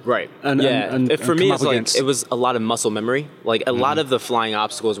 perform. Right. And for me, it's like against. it was a lot of muscle memory. Like a lot of the flying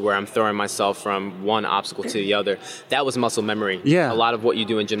obstacles where I'm throwing myself from one obstacle to the other, that was muscle memory. Yeah. A lot of what you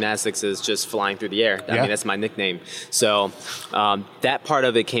do in gymnastics is just flying through the air. I mean, that's my nickname. So that part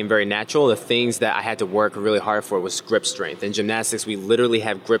of it came very natural. The things that I had to work really hard for was grip strength. In gymnastics, we literally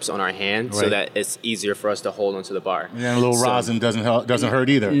have grips on our hand so that it's easier for us to hold onto the bar. And a little rosin doesn't hurt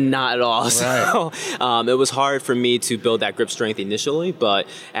either. Not at all. Right. So it was hard for me to build that grip strength initially, but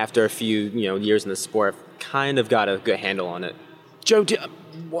after a few years in the sport, I've kind of got a good handle on it. Joe,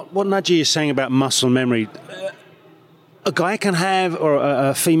 what Najee is saying about muscle memory, a guy can have, or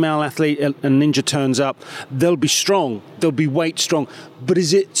a female athlete, a ninja turns up, they'll be strong, they'll be weight strong, but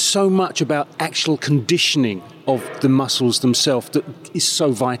is it so much about actual conditioning of the muscles themselves that is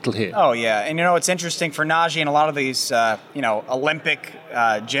so vital here? Oh, yeah. And, it's interesting for Najee and a lot of these, Olympic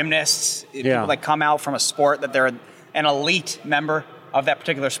gymnasts, people that come out from a sport that they're an elite member of that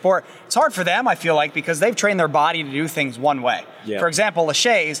particular sport. It's hard for them, I feel like, because they've trained their body to do things one way. Yeah. For example,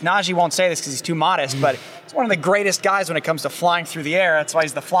 Lachey's, Najee won't say this because he's too modest, but he's one of the greatest guys when it comes to flying through the air. That's why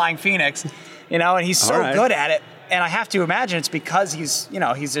he's the Flying Phoenix, and he's so good at it. And I have to imagine it's because he's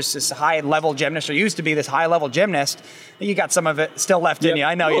just this high-level gymnast, or used to be this high-level gymnast. You got some of it still left in you.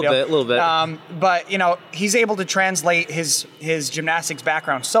 I know you do. A little bit. But, he's able to translate his gymnastics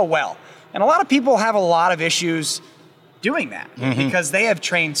background so well. And a lot of people have a lot of issues doing that because they have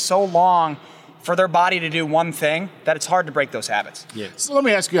trained so long for their body to do one thing that it's hard to break those habits. Yeah. So let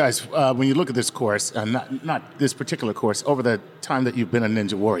me ask you guys, when you look at this course, not this particular course, over the time that you've been a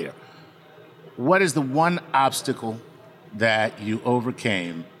Ninja Warrior, what is the one obstacle that you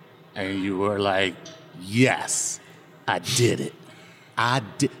overcame and you were like, yes, I did it. I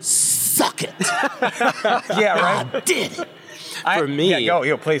did. Suck it. Yeah, right? I did it. For me,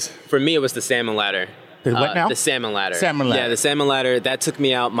 go, please. For me, it was the salmon ladder. The what now? The salmon ladder. Salmon ladder. Yeah, the salmon ladder. That took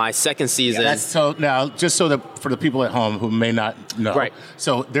me out my second season. Yeah, so now, just so that for the people at home who may not know, right?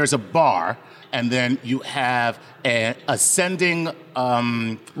 So there's a bar, and then you have an ascending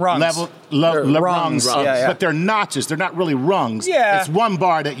rungs. rungs, Yeah. but they're notches. They're not really rungs. Yeah. It's one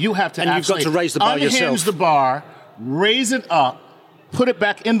bar that you have to and actually you've got to raise the bar unhinge yourself. the bar, raise it up, put it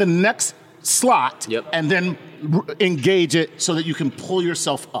back in the next slot, and then engage it so that you can pull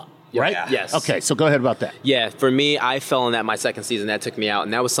yourself up. right? Yeah. Yes. Okay, so go ahead about that. Yeah, for me, I fell in that my second season. That took me out,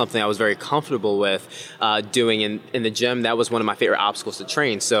 and that was something I was very comfortable with doing in the gym. That was one of my favorite obstacles to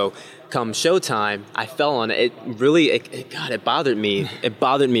train. So come showtime, I fell on it. It really, it bothered me. It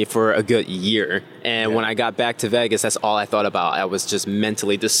bothered me for a good year. And when I got back to Vegas, that's all I thought about. I was just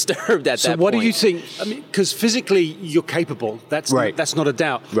mentally disturbed at that point. So what do you think? I mean, because physically you're capable. That's not a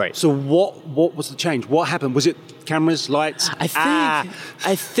doubt. Right. So what was the change? What happened? Was it cameras, lights? I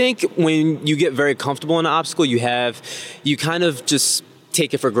think when you get very comfortable in an obstacle, you kind of just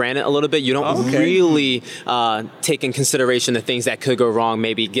take it for granted a little bit. You don't really take in consideration the things that could go wrong,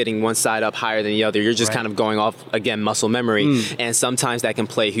 maybe getting one side up higher than the other. You're just kind of going off, again, muscle memory. And sometimes that can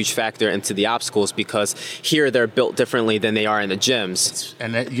play a huge factor into the obstacles because here they're built differently than they are in the gyms.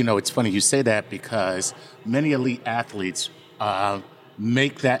 It's funny you say that because many elite athletes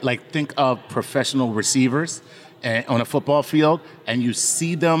make that, like, think of professional receivers on a football field, and you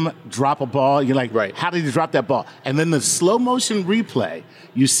see them drop a ball. You're like, how did he drop that ball? And then the slow motion replay,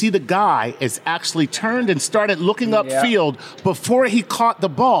 you see the guy is actually turned and started looking upfield before he caught the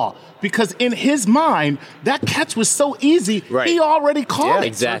ball. Because in his mind, that catch was so easy, he already caught it.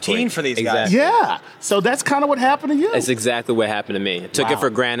 Exactly. Routine for these guys. Yeah. So that's kind of what happened to you. That's exactly what happened to me. I took it for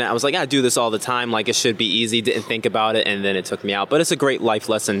granted. I was like, I do this all the time. Like, it should be easy. Didn't think about it, and then it took me out. But it's a great life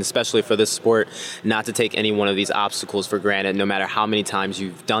lesson, especially for this sport, not to take any one of these obstacles for granted, no matter how many times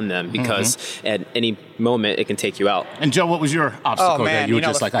you've done them, because at any moment, it can take you out. And Joe, what was your obstacle that you were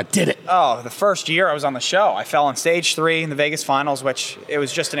just like, I did it? Oh, the first year I was on the show, I fell on stage 3 in the Vegas finals, which it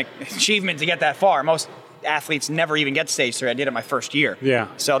was just an achievement to get that far. Most athletes never even get stage 3. I did it my first year. Yeah.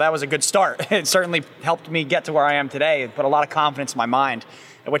 So that was a good start. It certainly helped me get to where I am today. It put a lot of confidence in my mind,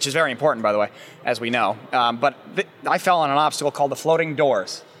 which is very important, by the way, as we know. But I fell on an obstacle called the floating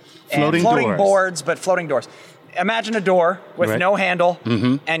doors. Floating boards, but floating doors. Imagine a door with no handle,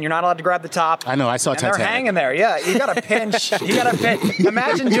 and you're not allowed to grab the top. I know, I saw Titanic. They're hanging there, you got to pinch.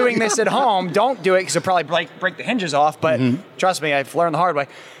 Imagine doing this at home. Don't do it because you'll probably break the hinges off, but trust me, I've learned the hard way.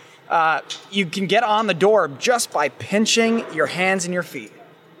 You can get on the door just by pinching your hands and your feet.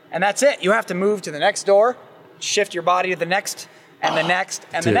 And that's it. You have to move to the next door, shift your body to the next, and the next,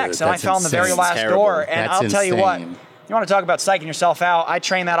 and the next. And I fell on the very last door, and I'll tell you what, you want to talk about psyching yourself out, I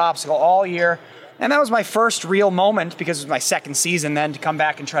trained that obstacle all year. And that was my first real moment, because it was my second season then to come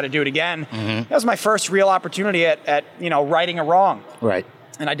back and try to do it again. That was my first real opportunity at righting a wrong. Right.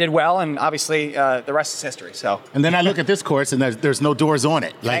 And I did well, and obviously the rest is history. So. And then I look at this course, and there's no doors on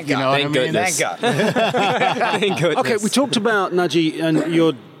it. Thank God. Thank God. Thank goodness. Okay, we talked about, Najee, and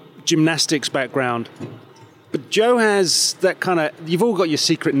your gymnastics background. But Joe has that kind of, you've all got your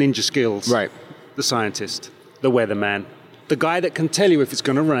secret ninja skills. Right. The scientist, the weatherman, the guy that can tell you if it's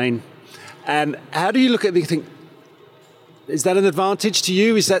going to rain. And how do you look at it? You think, is that an advantage to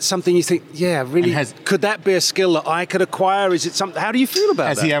you? Is that something you think, really, could that be a skill that I could acquire? Is it something? How do you feel about that?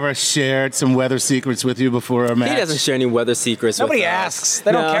 Has he ever shared some weather secrets with you before a match? He doesn't share any weather secrets Nobody with asks.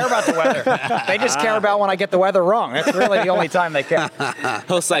 They don't care about the weather. They just care about when I get the weather wrong. That's really the only time they care.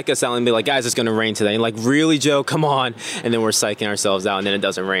 He'll psych us out and be like, guys, it's going to rain today. And like, really, Joe? Come on. And then we're psyching ourselves out, and then it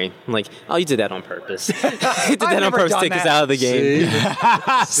doesn't rain. I'm like, oh, you did that on purpose. You did that on purpose to take us out of the game.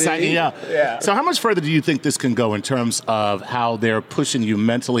 Signing up. Yeah. So how much further do you think this can go in terms of how they're pushing you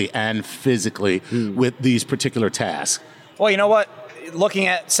mentally and physically with these particular tasks? Well, you know what? Looking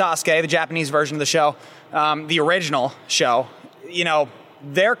at Sasuke, the Japanese version of the show, the original show,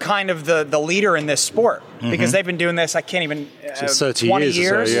 they're kind of the leader in this sport because they've been doing this, I can't even, 20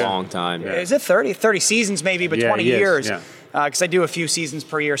 years. A long time. Yeah. Is it 30? 30 seasons maybe, but 20 years. Because I do a few seasons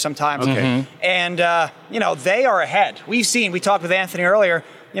per year sometimes. Okay. And, they are ahead. We talked with Anthony earlier,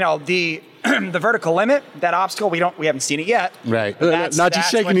 the vertical limit, that obstacle, we haven't seen it yet. Right. Najee's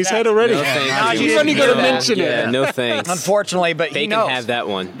shaking his head already. No thanks. He's only going to mention it. Yeah, no thanks. Unfortunately, but they can have that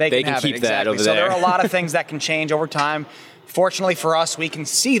one. They can keep that over there. So there are a lot of things that can change over time. Fortunately for us, we can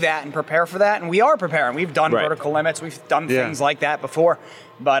see that and prepare for that, and we are preparing. We've done vertical limits. We've done things like that before.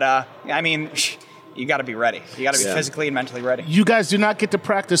 But, you got to be ready. You got to be physically and mentally ready. You guys do not get to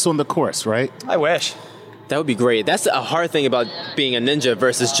practice on the course, right? I wish. That would be great. That's a hard thing about being a ninja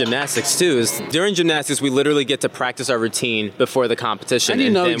versus gymnastics, too, is during gymnastics, we literally get to practice our routine before the competition. And you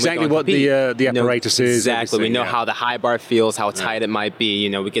know exactly what the apparatus is. Exactly. We know how the high bar feels, how tight it might be.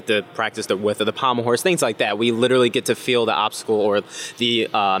 We get to practice the width of the pommel horse, things like that. We literally get to feel the obstacle or the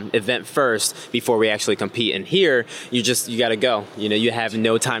event first before we actually compete. And here, you got to go. You have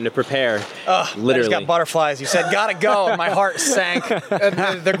no time to prepare. Literally. I just got butterflies. You said, got to go, and my heart sank.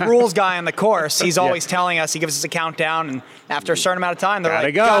 The rules guy on the course, he's always telling us, us. He gives us a countdown, and after a certain amount of time, they're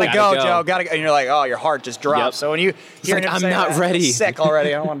like, Gotta go, go. Joe, gotta go. And you're like, oh, your heart just drops. Yep. So when you hear like, him I'm say not that, ready. I'm sick already.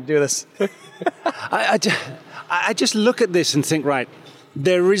 I don't want to do this. I just look at this and think, right,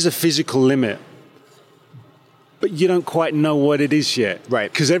 there is a physical limit, but you don't quite know what it is yet.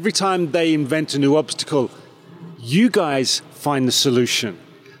 Right. Because every time they invent a new obstacle, you guys find the solution.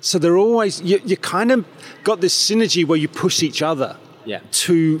 So they're always, you kind of got this synergy where you push each other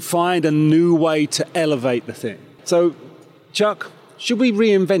to find a new way to elevate the thing. So, Chuck, should we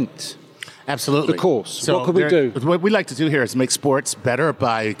reinvent Absolutely. the course? So what could we do? What we like to do here is make sports better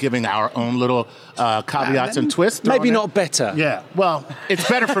by giving our own little caveats and twists. Maybe not better. Yeah. Well, it's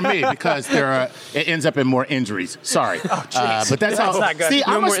better for me because it ends up in more injuries. Sorry. Oh, jeez. But that's how. not good. See,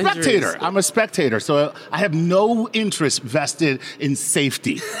 No I'm a more spectator. injuries. I'm a spectator. So I have no interest vested in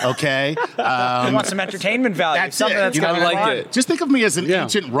safety. Okay. You want some entertainment value? That's something it. that's You going know, to like fun. it. Just think of me as an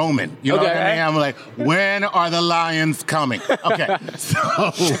ancient Roman. You know what I mean? I'm like, when are the lions coming? Okay. So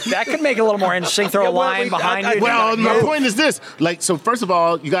That could make it a little more interesting. Throw a line behind you. well, my point is this. Like, so first of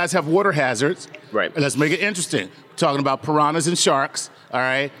all, you guys have water hazards. Right. Let's make it interesting. Talking about piranhas and sharks. All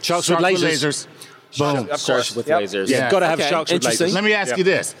right. Sharks with lasers. Boom. Sharks with lasers. Yeah. Got to have Okay, sharks with interesting. lasers. Let me ask you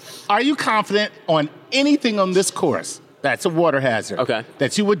this. Are you confident on anything on this course that's a water hazard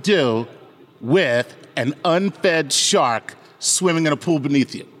that you would do with an unfed shark swimming in a pool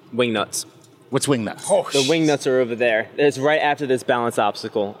beneath you? Wing nuts. What's wing nuts? The wing nuts are over there. It's right after this balance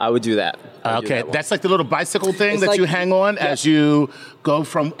obstacle. I would do that. Okay, that's like the little bicycle thing It's that like- you hang on as you go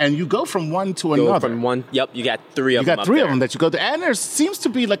from one to Go another. from one. Yep, you got three of You them. got up three there. of them that you go to, and there seems to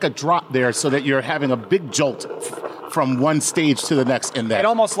be like a drop there, so that you're having a big jolt from one stage to the next. In that, It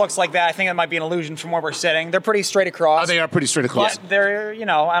almost looks like that. I think it might be an illusion from where we're sitting. They're pretty straight across. they are pretty straight across. But they're, I don't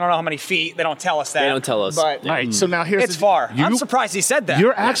know how many feet. They don't tell us that. They don't tell us. But All right, so now here's it's far. I'm you- surprised he said that.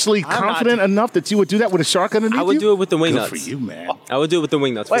 You're actually I'm not. confident enough that you would do that with a shark underneath you? I would do it with the wing Good nuts. for you, man. I would do it with the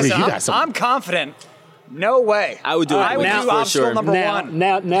wing nuts. Listen, you got some- I'm confident. No way. I would do it I would now do for obstacle sure. number one.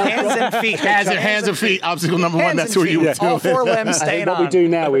 Now, Hands and feet. Hands and feet. Obstacle number one. Hands That's and where you feet. would do All it. four limbs I staying think what on. we do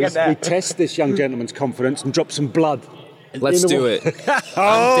now Forget is that. we test this young gentleman's confidence and drop some blood. Let's in the do wa- it.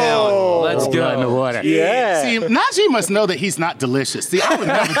 I'm down. Let's Blood in the go. water. Yeah. See, Najee must know that he's not delicious. See, I would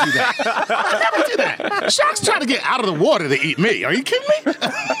never do that. I would never do that. Sharks trying to get out of the water to eat me. Are you kidding me?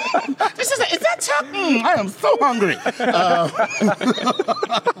 Is that Chuck? I am so hungry.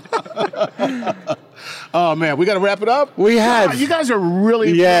 Oh, man. We got to wrap it up? We have. You guys are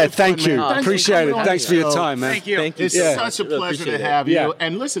really, Yeah, really fun, thank you. man. Thanks for Appreciate it. coming on Thanks the for your show. time, man. Thank you. Thank you. It's so such a much. Really pleasure to appreciate it. have you. Yeah.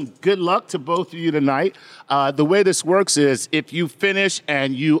 And listen, good luck to both of you tonight. The way this works is if you finish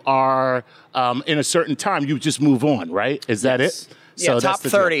and you are in a certain time, you just move on, right? Is that it? Yeah, that's top the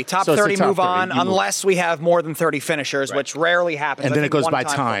deal. 30. Top So it's the 30 top move 30. on You move. unless we have more than 30 finishers, which rarely happens. And I then it think goes one by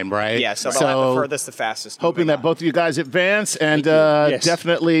time, right? Yeah, so So- they'll have the furthest, the fastest. Hoping that both of you guys advance and Yes.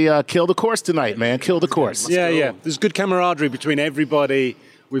 definitely kill the course tonight, man. Kill the course. Yeah. There's good camaraderie between everybody.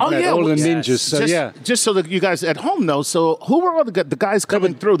 We've met all the ninjas, so Just so that you guys at home know, so who were all the guys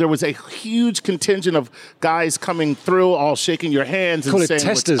coming through? There was a huge contingent of guys coming through, all shaking your hands and Call it saying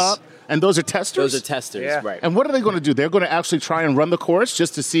testers. what's up. And those are testers? Those are testers, right. And what are they going to do? They're going to actually try and run the course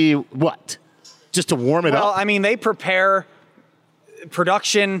just to see what? Just to warm it Well, up? I mean, they prepare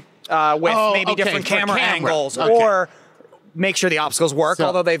production with maybe okay, different for camera camera. angles Okay. or make sure the obstacles work, So-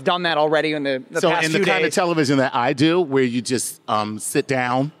 although they've done that already in the So past in few the kind of days. television that I do, where you just sit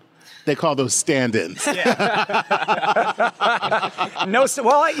down, they call those stand-ins.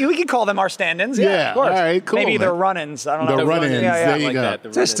 We could call them our stand-ins. Yeah, of course. all right, cool, Maybe man. they're run-ins. I don't know. The run-ins, there you like go. that, the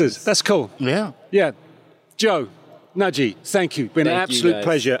Testers. That's cool. Yeah. Yeah. Joe, Najee, thank you. Been an Thank you, absolute guys.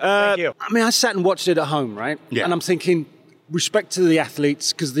 pleasure. Thank you. I mean, I sat and watched it at home, right? Yeah. And I'm thinking, respect to the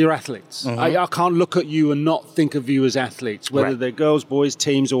athletes, because they're athletes. I can't look at you and not think of you as athletes, whether Right. they're girls, boys,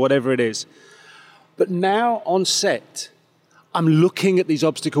 teams, or whatever it is. But now on set, I'm looking at these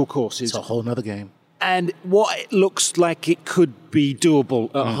obstacle courses, It's a whole nother game. and what it looks like it could be doable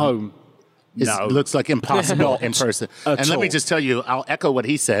at home. It looks like impossible in person. At And let me all. just tell you, I'll echo what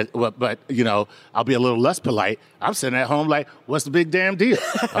he said, but I'll be a little less polite. I'm sitting at home like, what's the big damn deal?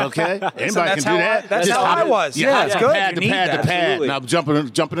 Okay, anybody that's can do how that. that's how I was. You Yeah, have it's to good. pad You to need pad to that. pad. Absolutely. Now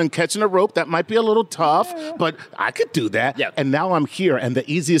jumping and catching a rope, that might be a little tough, but I could do that. Yeah. And now I'm here, and the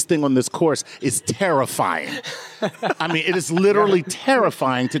easiest thing on this course is terrifying. I mean, it is literally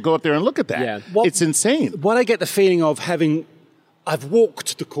terrifying to go up there and look at that. Yeah. It's insane. What I get the feeling of I've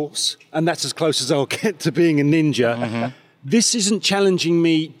walked the course, and that's as close as I'll get to being a ninja. This isn't challenging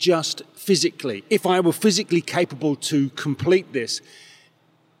me just physically. If I were physically capable to complete this,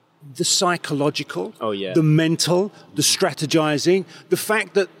 the psychological, Oh, yeah. the mental, the strategizing, the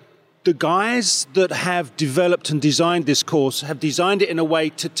fact that the guys that have developed and designed this course have designed it in a way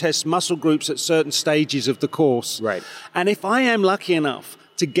to test muscle groups at certain stages of the course. Right. And if I am lucky enough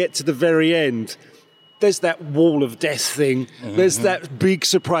to get to the very end, there's that wall of death thing. Mm-hmm. There's that big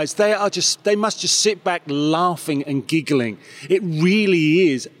surprise. They must just sit back laughing and giggling. It really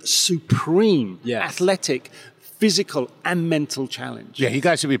is supreme, athletic, physical and mental challenge. Yeah, you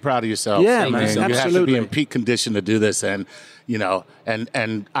guys should be proud of yourself. Yeah, man, absolutely. You have to be in peak condition to do this, and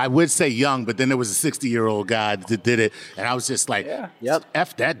and I would say young, but then there was a 60-year-old guy that did it, and I was just like,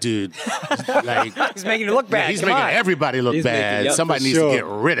 F that dude. Like, he's making you look bad. Yeah, he's making everybody look bad. Somebody needs to get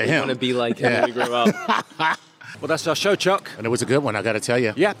rid of him. Want to be like him when we grow up. Well, that's our show, Chuck. And it was a good one, I got to tell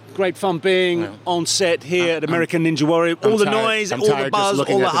you. Yeah, great fun being on set here at American Ninja Warrior. All the noise, all the buzz,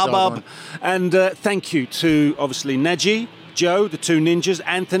 all the hubbub. And thank you to, obviously, Naji, Joe, the two ninjas,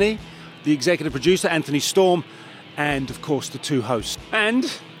 Anthony, the executive producer, Anthony Storm, and, of course, the two hosts. And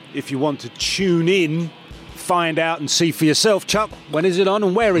if you want to tune in, find out and see for yourself, Chuck, when is it on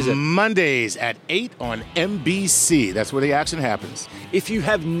and where is it? Mondays at 8 on NBC. That's where the action happens. If you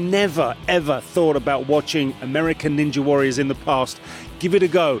have never, ever thought about watching American Ninja Warriors in the past, give it a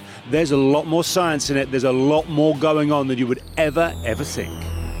go. There's a lot more science in it. There's a lot more going on than you would ever think.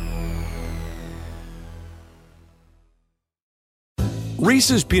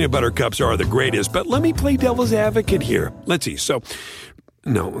 Reese's Peanut Butter Cups are the greatest, but let me play devil's advocate here. Let's see. So,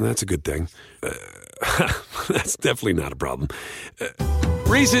 no, that's a good thing. That's definitely not a problem.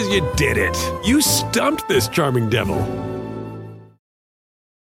 Reese's, you did it. You stumped this charming devil.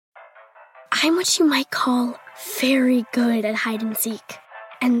 I'm what you might call very good at hide and seek.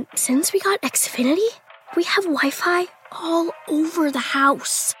 And since we got Xfinity, we have Wi-Fi all over the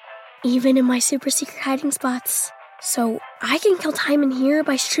house, even in my super secret hiding spots. So I can kill time in here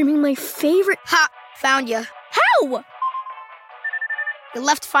by streaming my favorite... Ha! Found you. How? You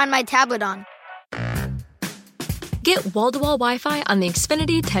left Find My tablet on. Get wall-to-wall Wi-Fi on the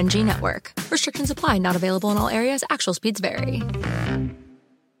Xfinity 10G network. Restrictions apply. Not available in all areas. Actual speeds vary.